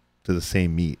to the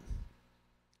same meet.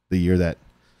 The year that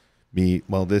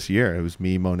this year it was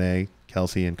me, Monet,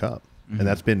 Kelsey, and Cup. And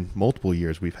that's been multiple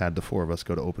years we've had the 4 of us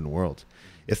go to Open Worlds.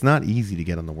 It's not easy to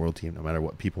get on the world team, no matter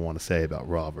what people want to say about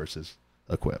Raw versus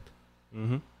Equipped.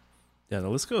 Mm-hmm. Yeah, the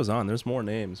list goes on. There's more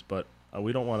names, but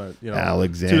we don't want to,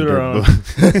 Alexander. toot our own.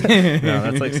 No,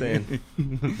 that's like saying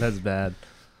that's bad.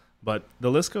 But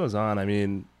the list goes on. I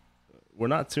mean, we're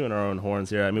not tooting our own horns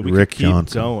here. I mean, we Rick could keep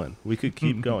Johnson. going. We could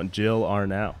keep going. Jill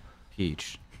Arnau.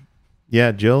 Peach.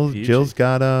 Yeah, Peachy. Jill's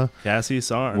got Cassie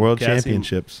Sarn. world Cassie,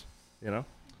 championships. You know?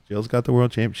 Jill's got the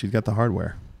world champ. She's got the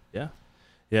hardware.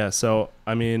 Yeah, so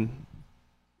I mean,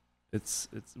 it's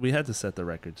we had to set the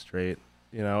record straight,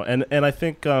 you know, and I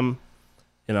think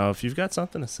if you've got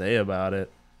something to say about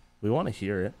it, we want to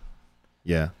hear it.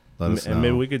 Yeah, let us know. And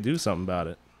maybe we could do something about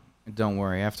it. Don't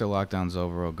worry. After lockdown's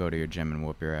over, we'll go to your gym and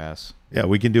whoop your ass. Yeah,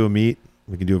 we can do a meet.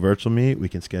 We can do a virtual meet. We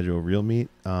can schedule a real meet.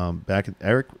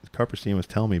 Eric Carperstein was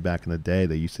telling me back in the day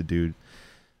they used to do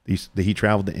he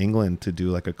traveled to England to do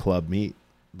like a club meet.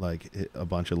 Like a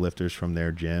bunch of lifters from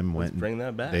their gym Let's bring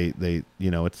that back. They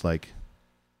it's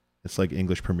like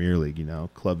English Premier League, you know,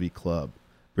 club v club.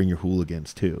 Bring your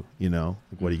hooligans too, you know.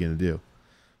 Like, what are you gonna do?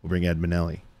 We'll bring Ed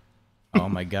Minelli. Oh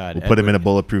my God. We'll put him in a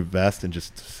bulletproof vest and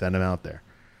just send him out there.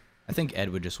 I think Ed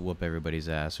would just whoop everybody's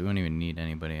ass. We wouldn't even need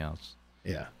anybody else.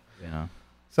 Yeah. You know.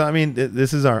 So I mean,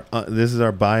 this is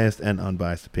our biased and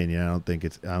unbiased opinion. I don't think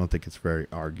it's very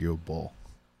arguable.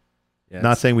 Yeah,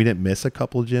 Not saying we didn't miss a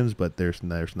couple gyms, but there's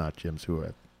not gyms who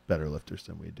are better lifters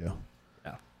than we do.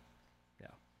 Yeah.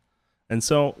 And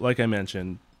so, like I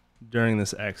mentioned, during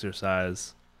this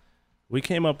exercise, we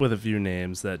came up with a few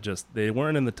names that they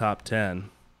weren't in the top 10.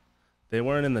 They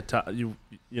weren't in the top, you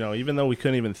know, even though we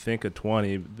couldn't even think of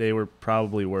 20, they were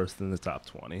probably worse than the top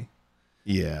 20.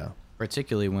 Yeah.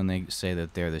 Particularly when they say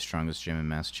that they're the strongest gym in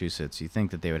Massachusetts, you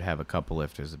think that they would have a couple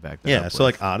lifters to back that up. Yeah, so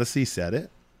with. like Odyssey said it,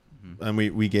 and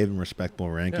we gave them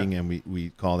respectable ranking, and we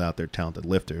called out their talented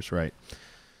lifters, right?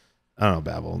 I don't know,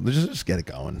 Babel. Just get it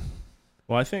going.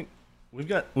 Well, I think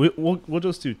we'll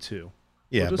just do 2.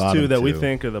 Yeah, we'll just bottom 2 that we 2.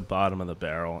 think are the bottom of the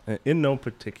barrel, in no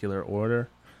particular order,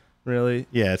 really.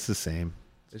 Yeah, it's the same.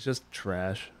 It's just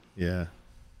trash. Yeah.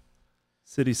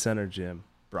 City Center Gym,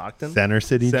 Brockton. Center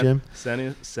City Gym.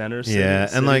 Center City. Yeah,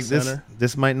 City and like Center.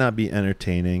 this might not be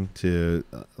entertaining to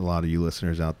a lot of you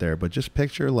listeners out there, but just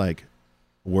picture like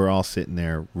we're all sitting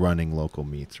there running local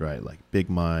meets, right? Like Big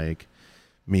Mike,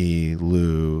 me,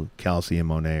 Lou, Kelsey, and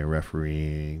Monet are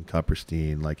refereeing,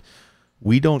 Copperstein. Like,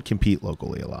 we don't compete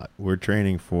locally a lot. We're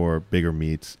training for bigger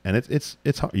meets, and it's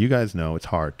hard. You guys know it's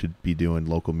hard to be doing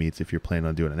local meets if you're planning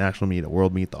on doing a national meet, a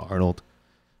world meet, the Arnold.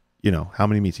 You know, how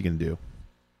many meets you gonna do?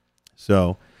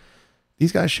 So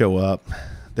these guys show up.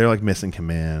 They're like missing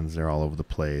commands. They're all over the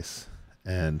place,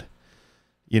 and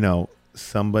you know,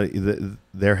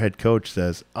 their head coach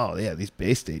says, "Oh yeah, these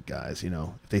Bay State guys, you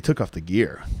know, if they took off the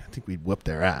gear, I think we'd whip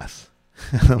their ass."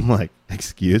 And I'm like,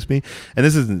 "Excuse me?" And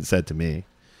this isn't said to me,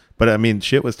 but I mean,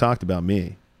 shit was talked about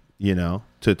me, you know,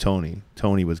 to Tony.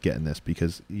 Tony was getting this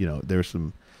because, you know,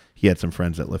 he had some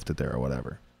friends that lifted there or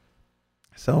whatever.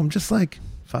 So I'm just like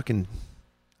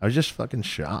I was just fucking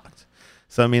shocked.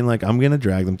 So I mean, like, I'm gonna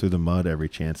drag them through the mud every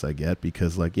chance I get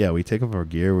because, like, yeah, we take off our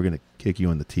gear, we're gonna kick you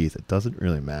in the teeth. It doesn't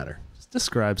really matter.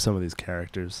 Describe some of these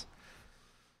characters.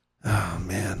 Oh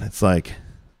man, it's like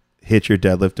hit your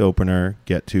deadlift opener,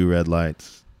 get 2 red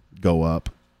lights, go up,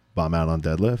 bomb out on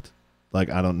deadlift. Like,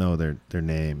 I don't know their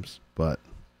names, but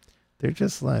they're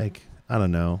just like, I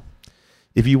don't know.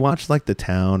 If you watch like The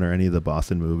Town or any of the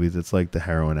Boston movies, it's like the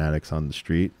heroin addicts on the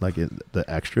street, like the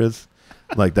extras,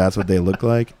 like that's what they look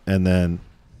like, and then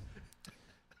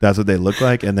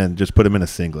just put them in a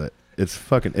singlet. It's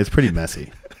pretty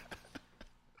messy.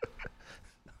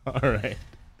 All right.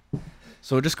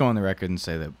 So we'll just go on the record and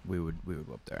say that we would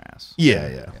whoop their ass.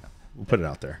 Yeah. We'll put it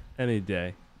out there. Any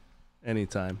day,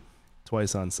 anytime.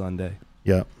 twice on Sunday.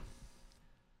 Yep.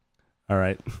 All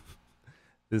right.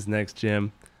 This next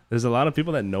gym. There's a lot of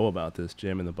people that know about this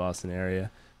gym in the Boston area.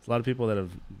 There's a lot of people that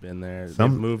have been there. They've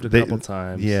moved a couple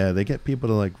times. Yeah, they get people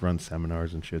to like run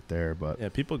seminars and shit there, but Yeah,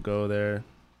 people go there.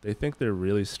 They think they're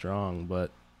really strong,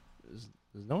 but there's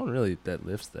no one really that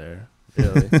lifts there,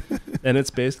 really. And it's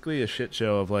basically a shit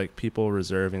show of like people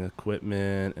reserving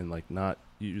equipment and like not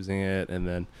using it, and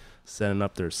then setting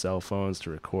up their cell phones to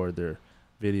record their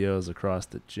videos across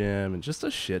the gym, and just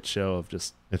a shit show of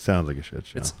just. it sounds like a shit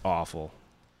show. It's awful.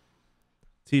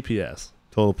 TPS.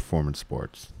 Total Performance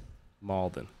Sports.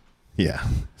 Malden. Yeah.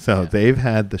 So Yeah. they've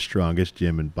had the strongest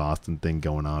gym in Boston thing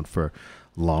going on for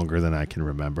longer than I can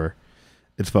remember.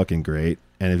 It's fucking great.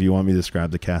 And if you want me to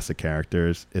describe the cast of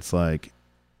characters, it's like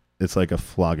a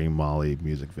Flogging Molly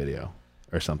music video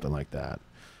or something like that.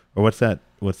 Or what's that?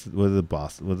 What is the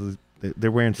Boston? What is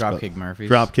they're wearing Dropkick Murphys.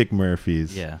 Dropkick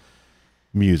Murphys Yeah.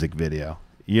 music video.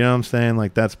 You know what I'm saying?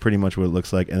 Like that's pretty much what it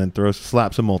looks like. And then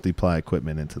slaps some multiply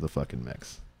equipment into the fucking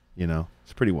mix. You know,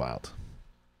 it's pretty wild.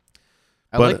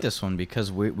 I But- like this one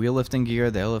because we're lifting gear,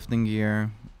 they're lifting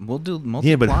gear. We'll do multiply.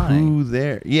 Yeah, but who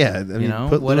there? Yeah, I mean, whatever.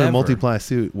 put Lou in a multiply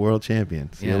suit, world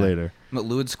champion. See you Yeah. later. But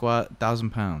Lou would squat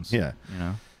 1,000 pounds. Yeah. You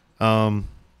know?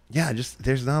 Yeah, just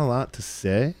there's not a lot to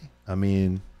say. I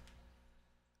mean,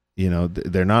 you know,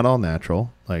 they're not all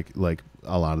natural, like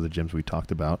a lot of the gyms we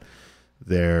talked about.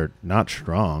 They're not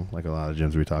strong, like a lot of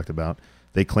gyms we talked about.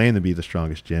 They claim to be the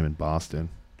strongest gym in Boston,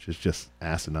 which is just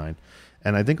asinine.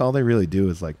 And I think all they really do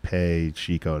is like pay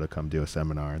Chico to come do a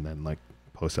seminar and then like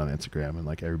post on Instagram, and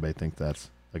like everybody thinks that's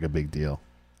like a big deal.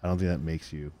 I don't think that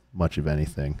makes you much of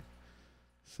anything.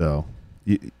 So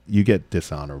you get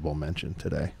dishonorable mention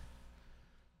today.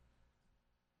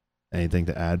 Anything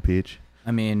to add, Peach?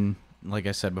 I mean, like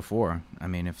I said before, I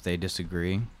mean, if they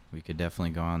disagree, we could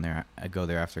definitely go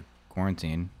there after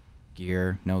quarantine.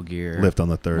 Gear, no gear. Lift on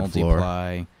the third floor.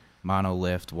 Multiply, mono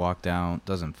lift, walk down.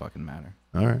 Doesn't fucking matter.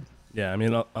 All right. Yeah, I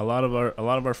mean, a lot of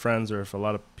our friends, or if a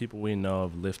lot of people we know,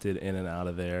 have lifted in and out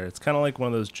of there. It's kind of like one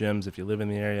of those gyms. If you live in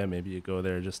the area, maybe you go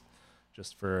there just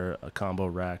for a combo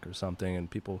rack or something,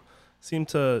 and people seem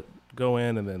to go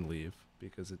in and then leave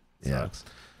because it sucks.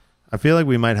 I feel like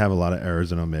we might have a lot of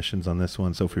errors and omissions on this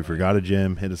one. So if we forgot a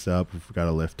gym, hit us up. If we forgot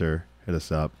a lifter, hit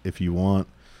us up. If you want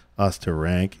us to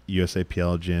rank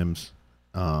USAPL gyms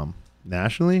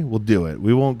nationally, we'll do it.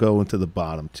 We won't go into the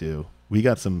bottom two. We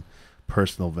got some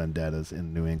personal vendettas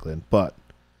in New England, but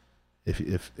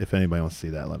if anybody wants to see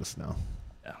that, let us know.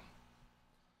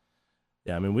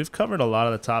 Yeah, I mean, we've covered a lot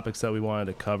of the topics that we wanted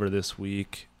to cover this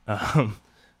week.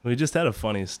 We just had a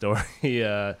funny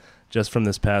story just from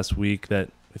this past week that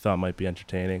we thought might be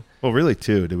entertaining. Well, really,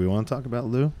 too. Do we want to talk about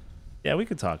Lou? Yeah, we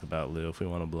could talk about Lou if we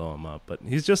want to blow him up, but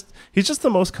he's just the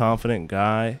most confident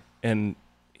guy, and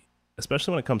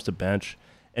especially when it comes to bench,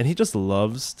 and he just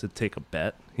loves to take a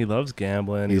bet. He loves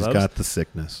gambling. He's got the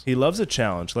sickness. He loves a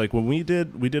challenge. Like when we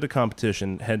did a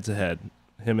competition head to head,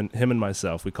 him and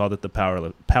myself. We called it the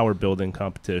power building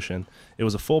competition. It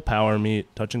was a full power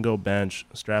meet, touch and go bench,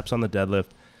 straps on the deadlift,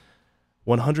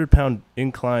 100-pound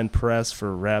incline press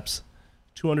for reps,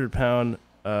 200-pound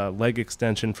leg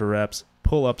extension for reps,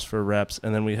 pull-ups for reps,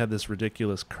 and then we had this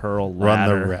ridiculous curl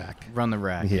ladder. Run the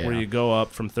rack. Yeah. Where you go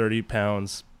up from 30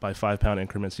 pounds by 5-pound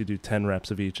increments. You do 10 reps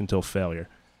of each until failure.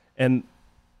 And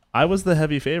I was the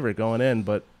heavy favorite going in,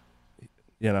 but,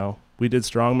 you know, we did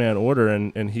strongman order,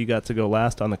 and he got to go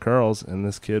last on the curls, and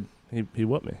this kid, he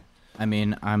whooped me. I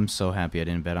mean, I'm so happy I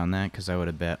didn't bet on that because I would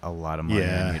have bet a lot of money.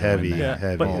 Yeah, on you to heavy, win that.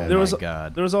 heavy. But Oh there my was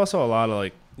God. there was also a lot of,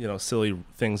 like, you know, silly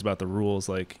things about the rules.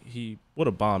 Like, he would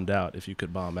have bombed out if you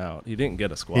could bomb out. He didn't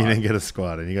get a squat. He didn't get a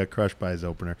squat, and he got crushed by his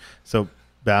opener. So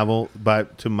Babel,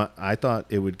 I thought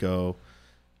it would go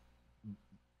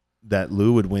that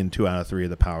Lou would win 2 out of 3 of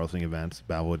the powerlifting events.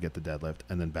 Babel would get the deadlift,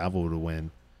 and then Babel would win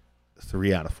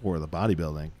 3 out of 4 of the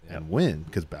bodybuilding and win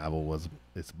because Babel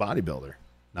it's a bodybuilder,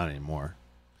 not anymore.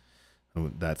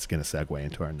 And that's going to segue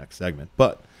into our next segment,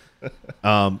 but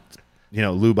you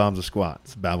know, Lou bombs a squat,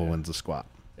 so Babel wins a squat.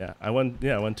 Yeah, I won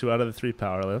 2 out of the 3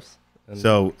 power lifts. And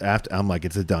So after I'm like,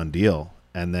 it's a done deal,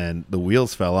 and then the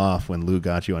wheels fell off when Lou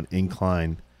got you on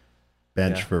incline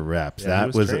bench Yeah. for reps. Yeah, he that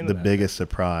was was training the that. biggest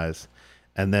surprise,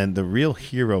 and then the real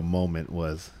hero moment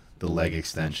was the leg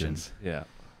extensions. yeah,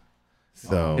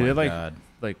 So He my did, God.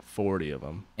 like 40 of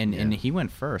them. And he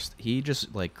went first. He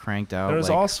just like cranked out There was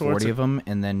like all sorts 40 of- of them,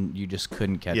 and then you just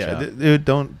couldn't catch yeah, up. dude,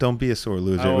 don't be a sore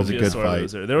loser. I It won't was a be good sore fight.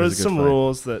 loser. There It was a good some fight.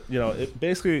 rules that, you know, it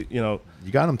basically, you know,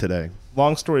 You got him today.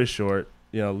 long story short,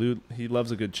 you know, Lou, he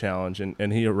loves a good challenge,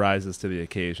 and he rises to the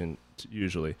occasion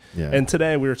usually. Yeah, And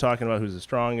today we were talking about who's the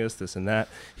strongest, this and that.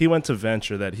 He went to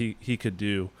venture that he could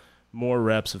do more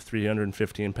reps of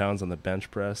 315 pounds on the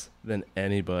bench press than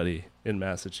anybody in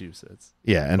Massachusetts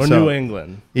Yeah, and or so New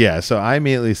England. yeah, so I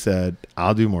immediately said,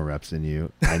 "I'll do more reps than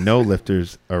you." I know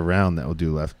lifters around that will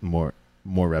do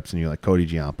more reps than you, like Cody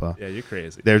Giampa. Yeah, you're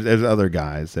crazy. There's other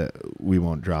guys that we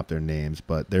won't drop their names,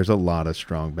 but there's a lot of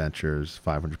strong benchers,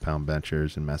 500-pound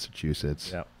benchers in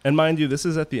Massachusetts. Yeah, and mind you, this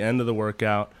is at the end of the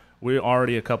workout. We're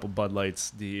already a couple Bud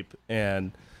Lights deep,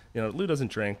 and Lou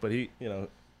doesn't drink, but he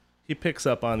picks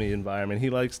up on the environment. He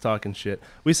likes talking shit.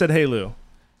 We said, "Hey, Lou,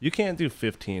 you can't do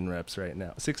 15 reps right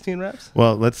now. 16 reps?"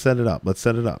 Well, let's set it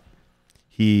up.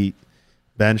 He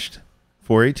benched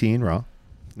 418 raw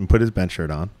and put his bench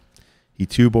shirt on. He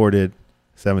two-boarded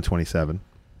 727.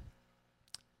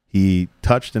 He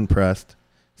touched and pressed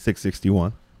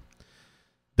 661.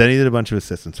 Then he did a bunch of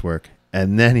assistance work,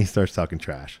 and then he starts talking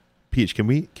trash. Peach, can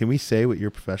we say what your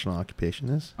professional occupation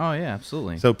is? Oh yeah,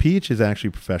 absolutely. So Peach is actually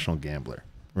a professional gambler,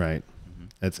 right?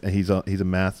 He's a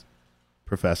math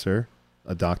professor,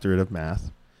 a doctorate of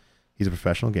math. He's a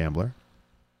professional gambler.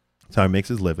 That's how he makes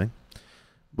his living.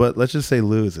 But let's just say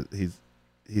Lou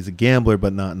he's a gambler,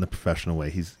 but not in the professional way.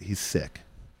 He's sick,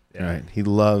 right? He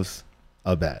loves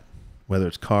a bet, whether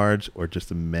it's cards or just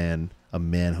a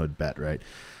manhood bet, right?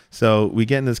 So we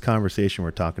get in this conversation.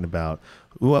 We're talking about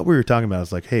what we were talking about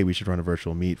is like, hey, we should run a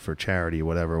virtual meet for charity,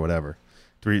 whatever.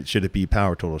 Should it be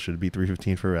power total? Should it be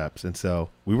 315 for reps? And so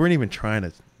we weren't even trying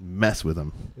to mess with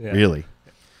him, really.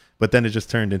 But then it just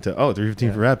turned into,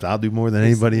 315 for reps. I'll do more than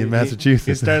anybody in Massachusetts.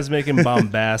 He starts making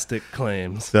bombastic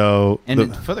claims. So,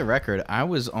 for the record, I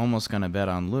was almost going to bet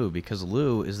on Lou because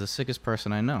Lou is the sickest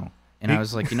person I know. And I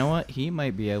was like, you know what? He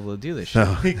might be able to do this shit.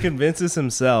 He convinces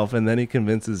himself, and then he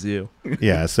convinces you.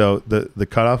 Yeah, so the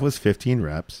cutoff was 15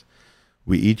 reps.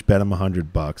 We each bet him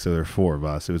 $100, so there were four of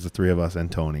us. It was the three of us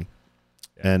and Tony.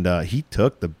 Yeah. And he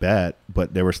took the bet,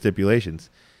 but there were stipulations.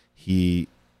 We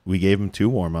gave him 2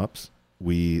 warm-ups.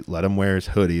 We let him wear his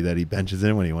hoodie that he benches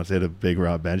in when he wants to hit a big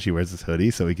raw bench. He wears his hoodie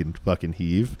so he can fucking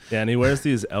heave. Yeah, and he wears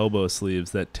these elbow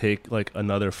sleeves that take like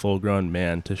another full-grown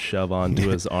man to shove onto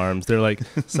his arms. They're like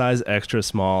size extra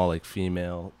small, like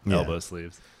female elbow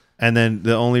sleeves. And then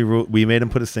the only rule, we made him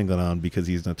put a singlet on because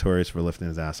he's notorious for lifting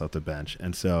his ass off the bench.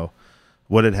 And so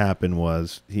what had happened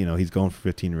was, he's going for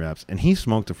 15 reps, and he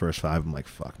smoked the first 5. I'm like,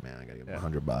 fuck, man, I got to give him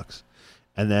 $100.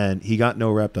 And then he got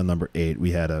no rep on number 8.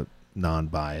 We had a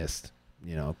non-biased,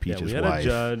 Peach's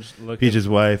wife. Peach's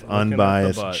wife,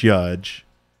 unbiased judge.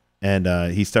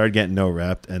 And he started getting no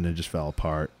rep and then just fell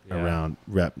apart around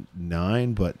rep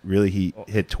 9. But really, he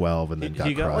hit 12 and then got crushed.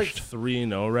 He got like 3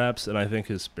 no reps, and I think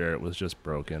his spirit was just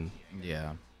broken.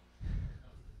 Yeah.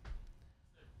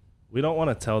 We don't want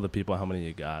to tell the people how many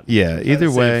you got. Yeah,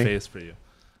 either way. Face for you.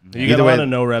 You got a lot of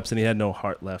no reps, and he had no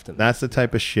heart left. That's the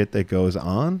type of shit that goes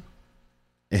on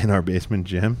in our basement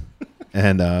gym.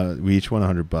 And we each won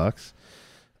 $100.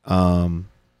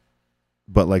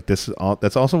 But like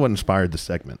that's also what inspired the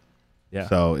segment. Yeah.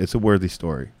 So it's a worthy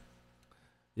story.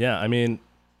 Yeah, I mean,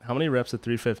 how many reps at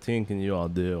 315 can you all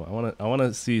do? I want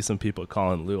to see some people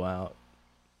calling Lou out.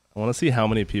 I want to see how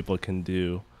many people can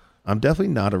do. I'm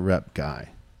definitely not a rep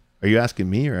guy. Are you asking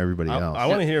me or everybody else? I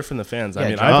want to hear from the fans. Yeah, I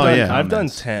mean, I've done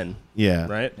 10. Yeah.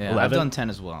 Right? Yeah, I've done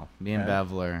 10 as well. Me and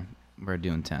Bavler, we're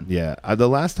doing 10. Yeah. The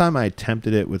last time I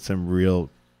attempted it with some real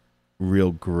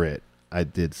grit, I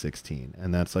did 16,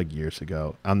 and that's like years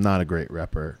ago. I'm not a great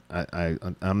repper.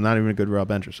 I'm not even a good raw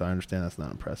bencher, so I understand that's not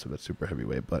impressive at super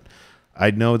heavyweight, but I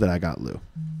know that I got Lou.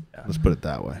 Yeah. Let's put it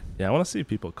that way. Yeah, I want to see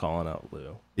people calling out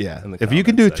Lou. Yeah. If you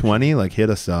can do 20, like hit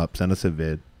us up, send us a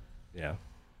vid. Yeah.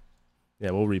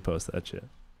 Yeah, we'll repost that shit.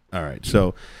 All right.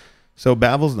 So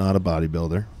Bavel's not a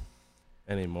bodybuilder.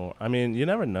 Anymore. I mean, you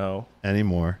never know.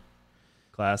 Anymore.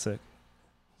 Classic.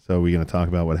 So are we going to talk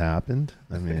about what happened?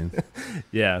 I mean.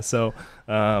 Yeah. So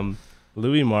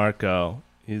Louis Marco,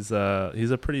 he was a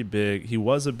big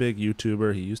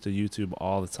YouTuber. He used to YouTube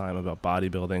all the time about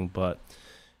bodybuilding, but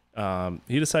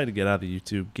he decided to get out of the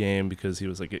YouTube game because he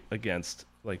was like against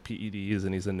like PEDs,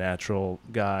 and he's a natural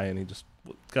guy, and he just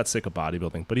got sick of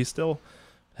bodybuilding. But he still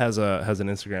has an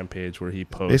Instagram page where he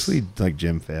posts basically like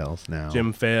gym fails now.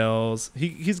 Gym fails.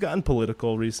 He's gotten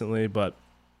political recently, but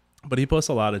he posts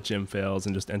a lot of gym fails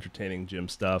and just entertaining gym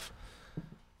stuff.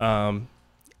 He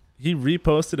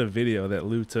reposted a video that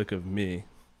Lou took of me.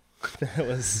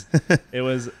 It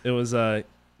was the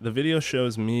video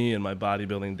shows me in my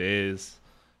bodybuilding days,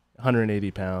 180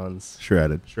 pounds,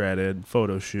 shredded,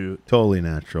 photo shoot, totally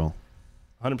natural,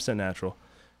 100% natural.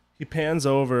 He pans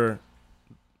over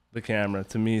the camera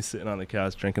to me sitting on the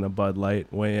couch drinking a Bud Light,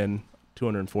 weighing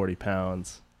 240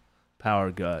 pounds,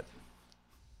 power gut.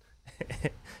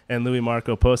 And Louis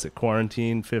Marco posted,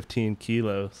 quarantine 15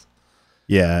 kilos.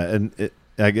 Yeah, and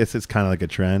I guess it's kind of like a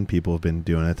trend. People have been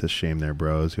doing it to shame their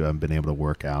bros who haven't been able to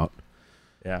work out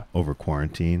Yeah. over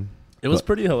quarantine. It was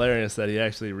pretty hilarious that he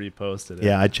actually reposted it.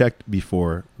 Yeah, I checked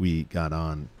before we got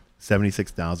on.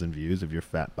 76,000 views of your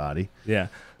fat body. Yeah.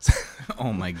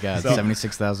 Oh my God, So-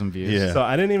 76,000 views. Yeah. So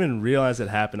I didn't even realize it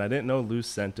happened. I didn't know Lou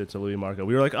sent it to Louis Marco.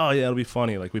 We were like, oh, yeah, it'll be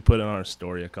funny. Like, we put it on our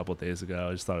story a couple days ago.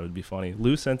 I just thought it would be funny.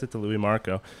 Lou sent it to Louis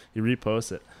Marco. He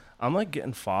reposted it. I'm, like,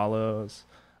 getting follows.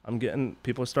 I'm getting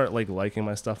people start, like, liking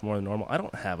my stuff more than normal. I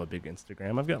don't have a big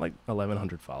Instagram. I've got, like,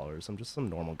 1,100 followers. I'm just some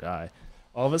normal guy.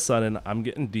 All of a sudden, I'm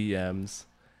getting DMs.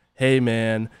 Hey,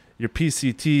 man, your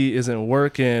PCT isn't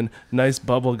working. Nice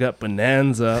bubble gut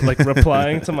bonanza. Like,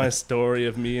 replying to my story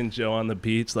of me and Joe on the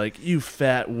beach, like, you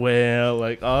fat whale,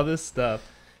 like, all this stuff.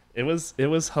 It was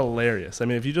hilarious. I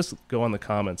mean, if you just go on the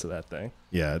comments of that thing,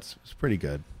 Yeah, it's pretty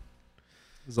good.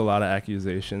 there's a lot of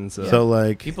accusations. So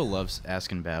like, People love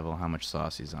asking Babel how much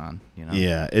sauce he's on. You know.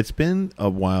 yeah, it's been a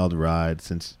wild ride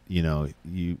since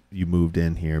you moved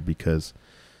in here, because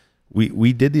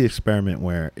we did the experiment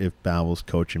where if Babel's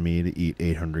coaching me to eat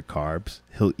 800 carbs,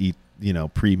 he'll eat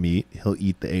pre-meat, he'll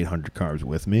eat the 800 carbs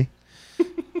with me.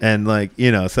 And like,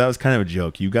 so that was kind of a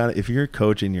joke. If you're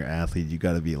coaching your athlete, you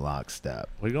got to be lockstep.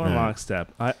 we're going Right.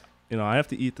 lockstep. I have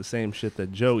to eat the same shit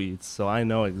that Joe eats, so I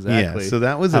know exactly Yeah, so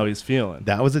that was how he's feeling.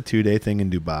 That was a 2-day thing in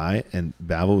Dubai, and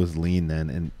Babel was lean then,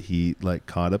 and he like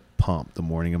caught a pump the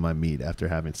morning of my meet after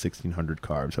having 1,600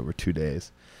 carbs over 2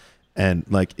 days. And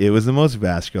like, it was the most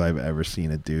vascular I've ever seen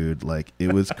a dude. Like,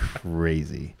 it was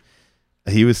crazy.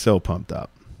 He was so pumped up.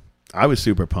 I was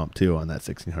super pumped too on that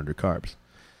 1,600 carbs,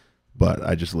 but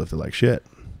I just lifted like shit.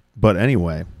 But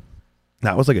anyway,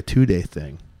 that was like a 2-day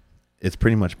thing. It's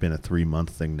pretty much been a 3-month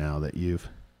thing now that you've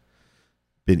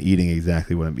been eating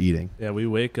exactly what I'm eating. Yeah, we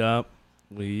wake up,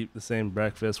 we eat the same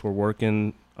breakfast, we're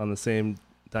working on the same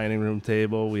dining room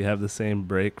table, we have the same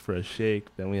break for a shake,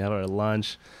 then we have our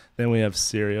lunch, then we have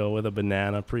cereal with a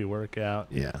banana pre-workout.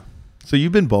 Yeah. So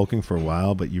you've been bulking for a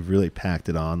while, but you've really packed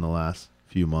it on the last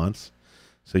few months.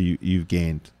 So you've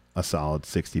gained a solid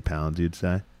 60 pounds, you'd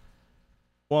say?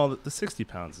 Well, the 60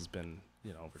 pounds has been,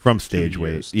 over From 2 stage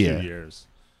weight, years, yeah. 2 years.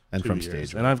 And 2 from years.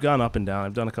 stage And I've gone up and down.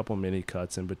 I've done a couple mini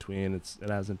cuts in between. It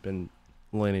hasn't been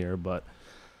linear, but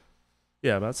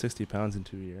yeah, about 60 pounds in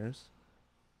 2 years.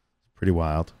 Pretty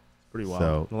wild. Pretty wild.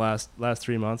 So- The last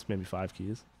 3 months, maybe 5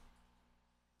 keys.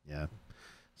 Yeah.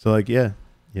 So like, yeah,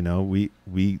 we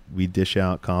dish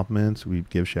out compliments, we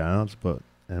give shout outs,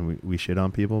 and we shit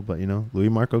on people, but Louis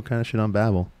Marco kind of shit on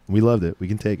Babel. We loved it. We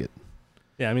can take it.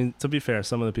 Yeah, I mean, to be fair,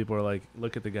 some of the people are like,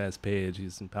 look at the guy's page.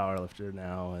 He's in powerlifter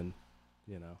now, and,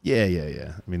 Yeah.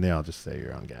 I mean, they all just say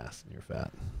you're on gas and you're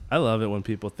fat. I love it when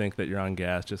people think that you're on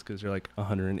gas just because you're like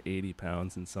 180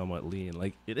 pounds and somewhat lean.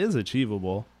 Like, it is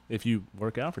achievable if you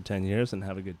work out for 10 years and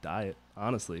have a good diet,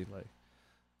 honestly. Like,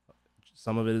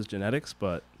 some of it is genetics,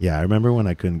 but Yeah, I remember when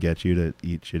I couldn't get you to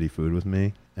eat shitty food with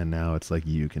me, and now it's like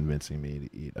you convincing me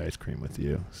to eat ice cream with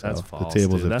you. So that's false. the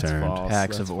tables dude. have That's turned. false.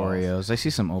 Packs That's of false. Oreos. I see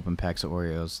some open packs of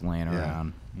Oreos laying Yeah.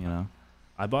 around. You know.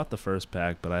 I bought the first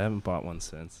pack, but I haven't bought one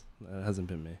since. It hasn't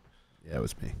been me. Yeah, it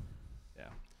was me. Yeah.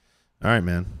 All right,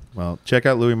 man. Well, check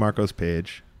out Louis Marco's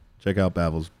page. Check out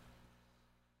Babel's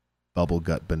Bubble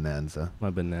Gut Bonanza.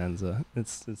 My bonanza.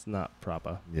 It's not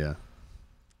proper. Yeah.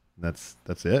 That's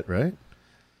it, right?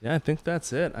 Yeah, I think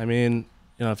that's it. I mean,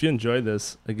 if you enjoyed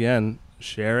this, again,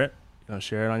 share it.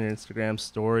 Share it on your Instagram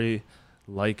story,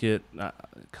 like it,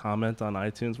 comment on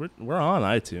iTunes. We're on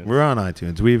iTunes. We're on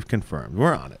iTunes. We've confirmed.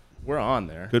 We're on it. We're on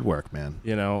there. Good work, man.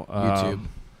 YouTube.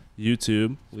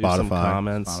 Leave some Spotify.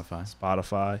 comments.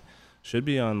 Spotify. Should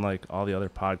be on like all the other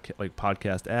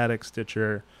Podcast Addict,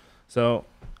 Stitcher. So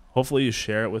hopefully you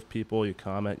share it with people. You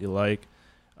comment. You like.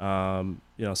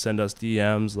 Send us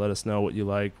DMs. Let us know what you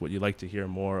like to hear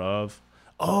more of.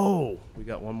 Oh, we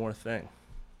got one more thing.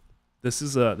 This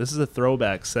is a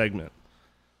throwback segment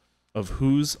of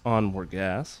Who's on More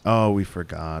Gas Oh, we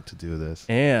forgot to do this.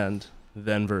 and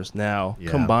Then Versus Now Yeah.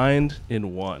 combined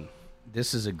in one.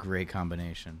 This is a great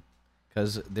combination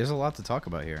because there's a lot to talk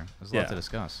about here. There's a lot Yeah. to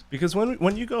discuss. Because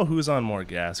when you go Who's on More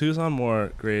Gas, who's on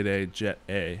more Grade A Jet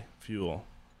A fuel,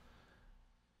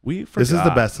 we forgot. This is the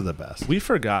best of the best. We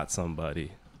forgot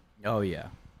somebody. Oh yeah.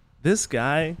 This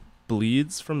guy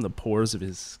bleeds from the pores of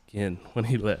his skin when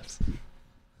he lifts.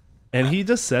 And he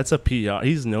just sets a PR.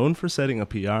 He's known for setting a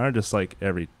PR just like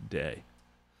every day.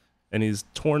 And he's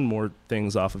torn more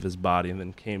things off of his body and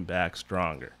then came back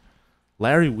stronger.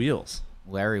 Larry Wheels.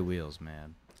 Larry Wheels,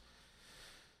 man.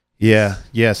 Yeah.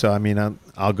 So I mean,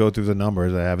 I'll go through the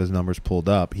numbers. I have his numbers pulled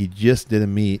up. He just did a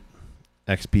meet,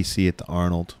 XPC at the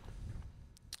Arnold.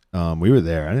 We were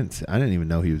there. I didn't even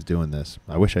know he was doing this.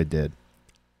 I wish I did.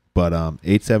 But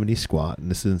 870 squat,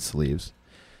 and this is in sleeves.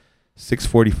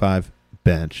 645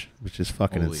 bench, which is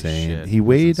fucking Holy insane. shit, He that's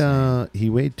weighed insane. he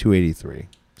weighed 283.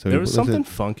 So There he was lifted- something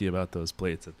funky about those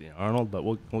plates at the Arnold, but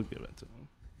we'll give it to him.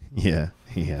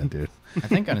 Yeah, dude. I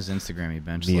think on his Instagram he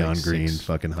benched Neon like green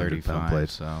fucking 100-pound 635,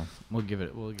 plates. So we'll give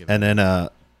it. And then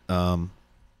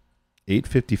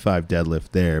 855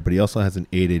 deadlift there, but he also has an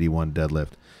 881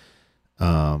 deadlift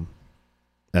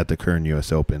at the current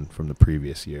U.S. Open from the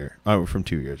previous year, from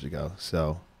 2 years ago.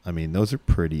 So, I mean, those are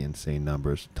pretty insane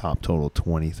numbers. Top total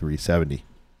 2370.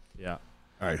 Yeah.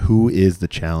 All right, who is the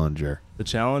challenger? The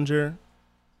challenger,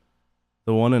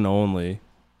 the one and only,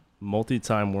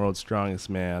 multi-time world's strongest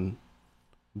man,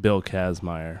 Bill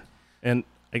Kazmaier. And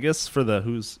I guess for the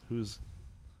who's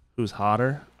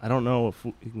hotter, I don't know if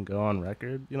he can go on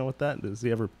record, with that. Has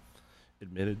he ever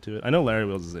admitted to it? I know Larry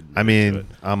Wheels has admitted to it.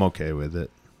 I'm okay with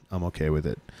it.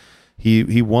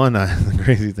 He won. The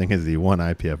crazy thing is he won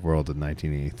IPF World in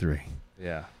 1983.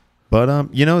 Yeah.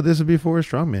 But this was before his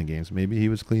strongman games. Maybe he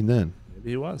was clean then.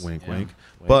 Maybe he was. Wink, Yeah. wink.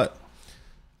 But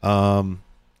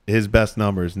his best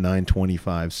number is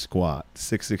 925 squat,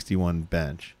 661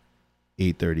 bench,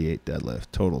 838 deadlift,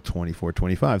 total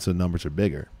 2425. So numbers are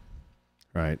bigger,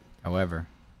 right? However,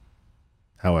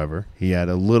 he had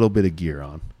a little bit of gear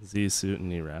on. Z suit and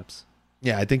knee wraps.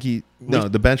 Yeah, I think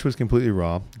the bench was completely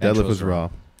raw. Bench Deadlift was was raw.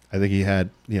 I think he had,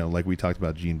 like we talked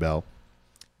about Gene Bell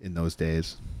in those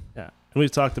days. Yeah. And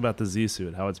we've talked about the Z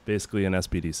suit, how it's basically an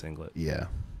SBD singlet. Yeah.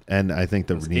 And I think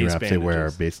the Those knee ace wraps they wear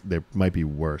are bandages. they might be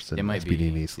worse than It might SBD knee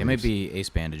be. sleeves. It might be ace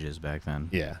bandages back then.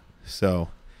 Yeah. So,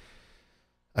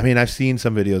 I mean, I've seen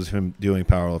some videos of him doing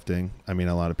powerlifting. I mean,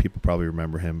 a lot of people probably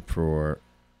remember him for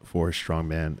his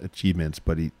strongman achievements,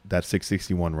 but that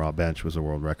 661 raw bench was a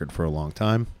world record for a long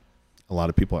time. A lot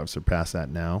of people have surpassed that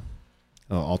now.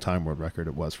 All-time world record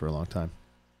it was for a long time.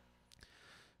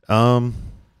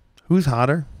 Who's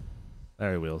hotter?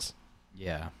 Larry Wheels.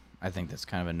 Yeah, I think that's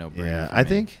kind of a no-brainer. Yeah, for I me.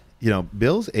 think,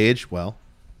 Bill's aged well.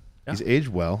 Yeah. He's aged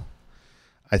well.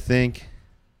 I think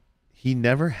he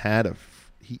never had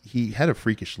he had a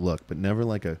freakish look, but never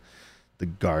like the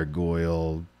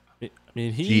gargoyle I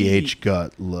mean, he GH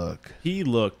gut look. He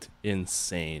looked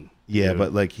insane. Yeah, dude.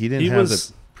 but like he didn't have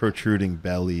the protruding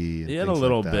belly. And He had a things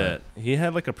little like that. bit. He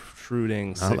had like a protruding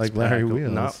Not six like Larry pack.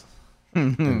 Wheels.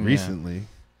 Yeah. Recently.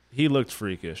 He looked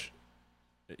freakish.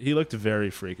 He looked very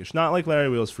freakish. Not like Larry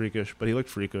Wheels freakish, but he looked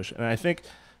freakish. And I think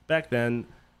back then,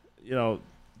 the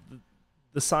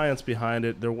science behind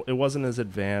it, it wasn't as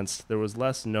advanced. There was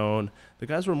less known. The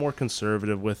guys were more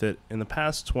conservative with it. In the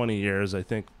past 20 years, I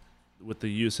think with the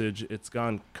usage, it's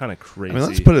gone kind of crazy. I mean,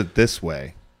 let's put it this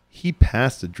way. He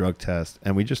passed the drug test,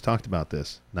 and we just talked about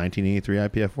this. 1983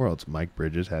 IPF Worlds. Mike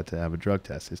Bridges had to have a drug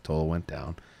test. His total went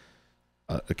down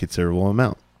a considerable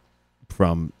amount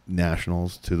from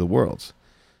nationals to the worlds.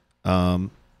 So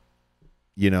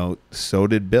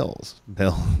did Bill's.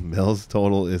 Bill's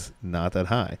total is not that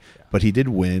high, but he did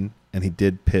win and he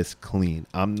did piss clean.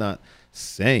 I'm not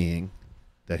saying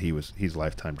that he's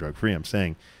lifetime drug free. I'm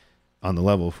saying on the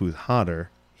level of who's hotter,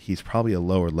 he's probably a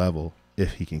lower level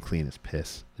if he can clean his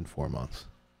piss in 4 months.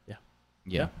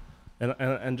 Yeah.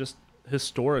 And just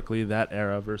historically, that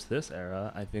era versus this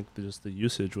era, I think just the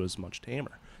usage was much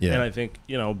tamer. Yeah. And I think,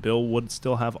 Bill would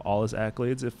still have all his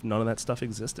accolades if none of that stuff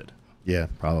existed. Yeah,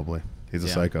 probably. He's a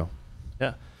psycho.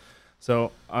 Yeah.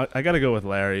 So I got to go with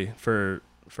Larry for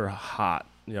hot.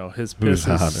 His Who's piss is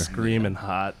hotter? screaming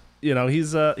hot.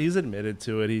 He's admitted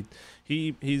to it.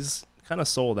 He's kind of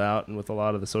sold out and with a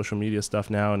lot of the social media stuff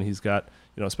now, and he's got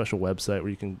a special website where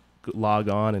you can log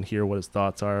on and hear what his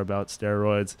thoughts are about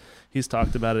steroids. He's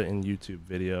talked about it in YouTube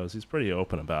videos. He's pretty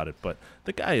open about it, but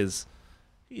the guy he's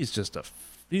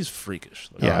freakish.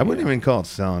 Yeah, I wouldn't even call it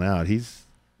selling out. He's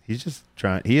just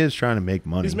trying. He is trying to make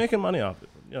money. He's making money off it.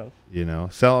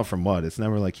 Sell it from what? It's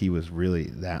never like he was really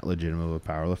that legitimate of a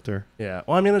powerlifter. Yeah.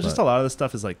 Well, I mean, there's just a lot of this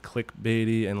stuff is like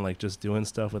clickbaity and like just doing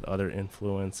stuff with other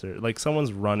influencers. Like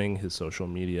someone's running his social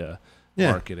media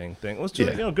marketing thing. Well, it's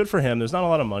just, good for him. There's not a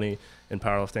lot of money in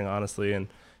powerlifting, honestly. And,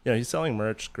 he's selling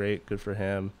merch. Great. Good for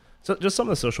him. So just some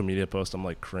of the social media posts, I'm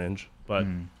like cringe, but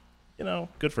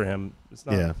good for him. It's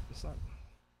not,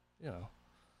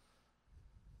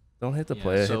 don't hate the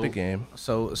player, hit the game.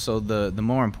 So the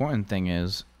more important thing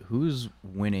is who's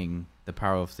winning the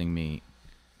powerlifting meet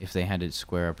if they had to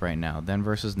square up right now, then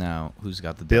versus now, who's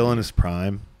got the Bill W? in his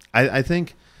prime. I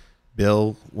think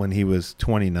Bill, when he was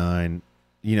 29,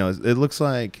 it looks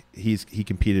like he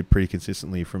competed pretty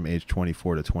consistently from age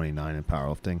 24 to 29 in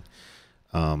powerlifting.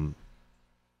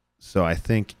 So I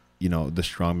think, the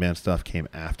strongman stuff came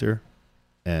after.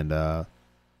 And I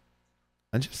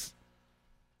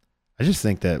I just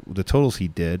think that the totals he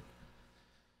did,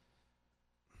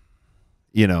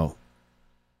 you know,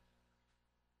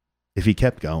 if he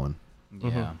kept going,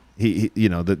 Yeah. he you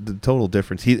know, the total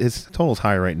difference, his total's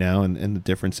high right now, and the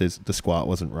difference is the squat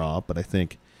wasn't raw, but I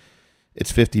think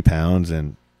it's 50 pounds,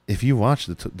 and if you watch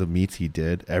the meets he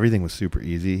did, everything was super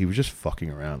easy. He was just fucking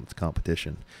around with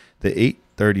competition. The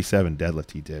 837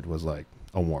 deadlift he did was like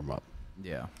a warm up.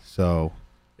 Yeah. So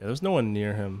Yeah, there's no one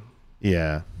near him.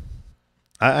 yeah,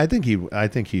 I think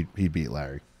he'd beat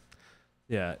Larry.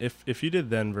 Yeah, if you did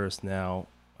then versus now,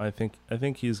 I think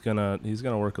he's gonna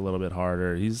work a little bit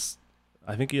harder.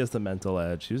 I think he has the mental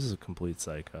edge. He's a complete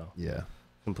psycho. Yeah,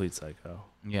 Complete psycho.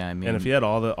 Yeah, I mean, And if he had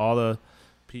all the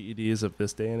PEDs of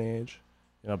this day and age,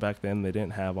 you know, back then they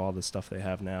didn't have all the stuff they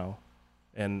have now.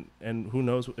 And who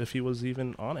knows if he was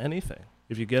even on anything.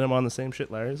 If you get him on the same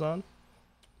shit Larry's on.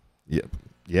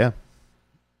 yeah.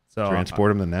 So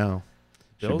Transport him to now.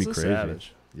 Should Bill's be a crazy.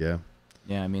 savage. Yeah,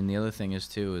 yeah, I mean, the other thing is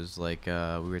too is like we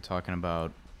were talking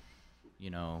about, you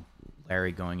know,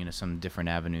 Larry going into some different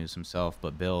avenues himself,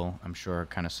 but Bill, I'm sure,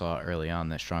 kind of saw early on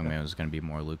that strongman was going to be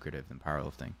more lucrative than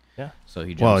powerlifting. Yeah. So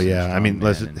he. well, jumps into yeah. I mean,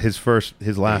 strongman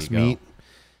and-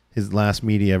 his last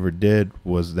meet he ever did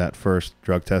was that first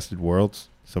drug tested Worlds.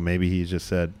 So maybe he just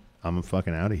said, "I'm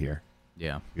fucking out of here."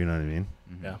 Yeah. You know what I mean?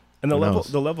 Mhm. Yeah. And the Who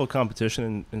knows? level of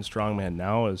competition in strongman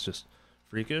now is just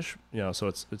freakish, you know, so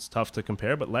it's tough to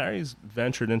compare, but Larry's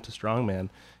ventured into strongman.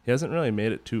 He hasn't really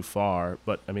made it too far,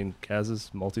 but I mean, Kaz is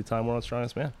multi-time world's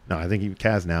strongest man. No, I think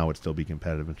Kaz now would still be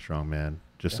competitive in strongman,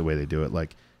 just the Yeah. way they do it.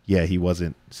 Like, yeah, he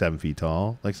wasn't 7 feet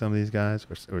tall like some of these guys,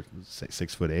 or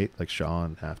 6'8" like Shaw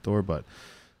and Hafthor, but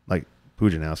like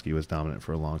Pujanowski was dominant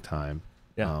for a long time.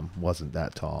 Yeah. Wasn't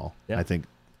that tall. Yeah. I think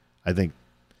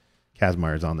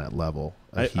Kazmaier's on that level.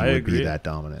 He I would agree. be that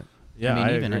dominant. Yeah, I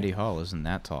mean, even agree. Eddie Hall isn't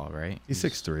that tall, right? He's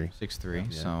 6'3". 6'3".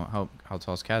 Yeah. So how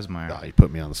tall is Kazmaier? Oh, you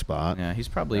put me on the spot. Yeah, he's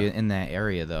probably Yeah. in that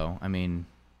area though. I mean,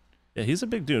 Yeah, he's a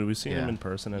big dude. We've seen him Yeah. in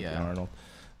person at the Yeah. Arnold.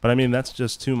 But I mean, that's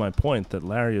just to my point that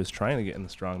Larry is trying to get in the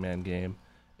strongman game,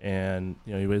 and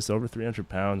you know he weighs over 300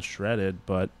 pounds, shredded,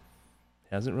 but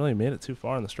hasn't really made it too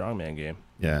far in the strongman game.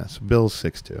 Yeah, so Bill's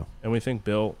 6'2". And we think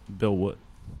Bill would.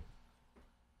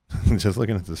 Just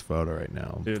looking at this photo right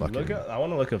now. I'm Dude, fucking, I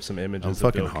want to look up some images I'm of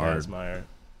fucking Bill hard. Kazmaier.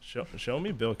 Show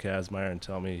me Bill Kazmaier and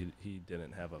tell me he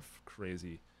didn't have a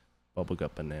crazy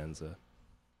bubblegut bonanza.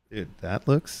 dude, that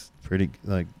looks pretty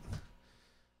like.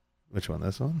 Which one?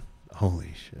 This one?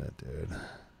 Holy shit, dude.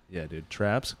 Yeah, dude,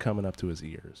 traps coming up to his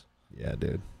ears. Yeah,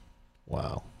 dude.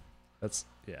 Wow. That's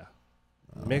yeah.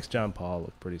 Oh, It makes John Paul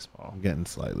look pretty small. I'm getting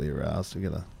slightly aroused. We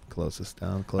gotta close this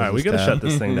down. All right, we gotta shut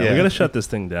this thing down. Yeah. We gotta shut this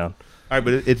thing down. All right,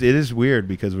 but it is weird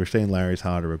because we're saying Larry's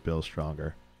hotter, but Bill's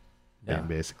stronger. Yeah. And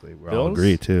basically, we all Bill's-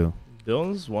 agree too.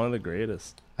 Bill's one of the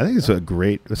greatest. I think it's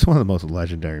it's one of the most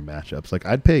legendary matchups. Like,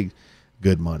 I'd pay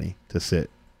good money to sit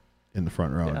in the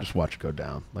front row and Yeah. just watch it go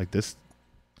down. Like this,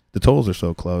 the totals are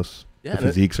so close. Yeah, The and,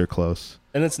 physiques are close.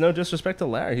 and it's no disrespect to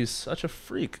Larry. He's such a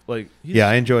freak. Like he's, Yeah,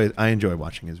 I enjoy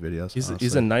watching his videos. he's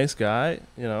honestly. a nice guy.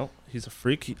 You know, he's a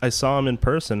freak. I saw him in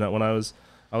person when I was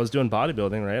doing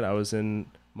bodybuilding. Right, I was in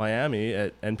Miami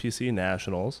at NPC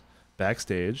Nationals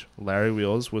backstage. Larry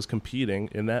Wheels was competing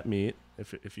in that meet.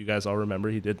 If you guys all remember,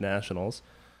 he did Nationals,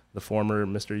 the former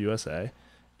Mr. USA,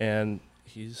 and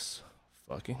he's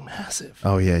fucking massive.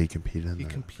 Oh yeah, he competed. He in that.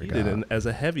 competed as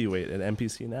a heavyweight at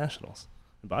NPC Nationals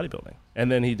in bodybuilding,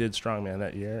 and then he did strongman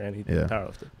that year, and he Yeah.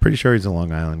 powerlifted. Pretty sure he's a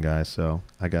Long Island guy, so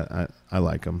I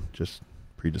like him. Just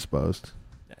predisposed.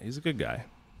 Yeah, he's a good guy,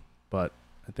 but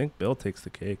I think Bill takes the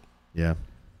cake. Yeah,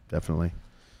 definitely.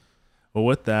 Well,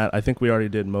 with that, I think we already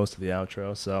did most of the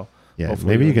outro, so Yeah, Hopefully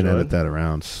maybe you you can enjoyed. edit that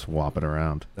around, swap it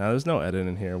around. now there's no edit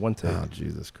in here. One take. Oh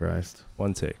Jesus Christ!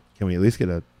 One take. Can we at least get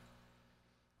a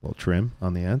little trim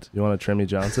on the end? You want to Trimmy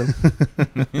Johnson?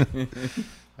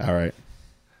 All right.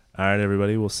 All right,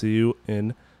 everybody. We'll see you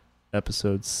in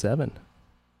episode 7.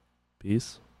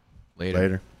 Peace. Later.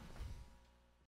 Later.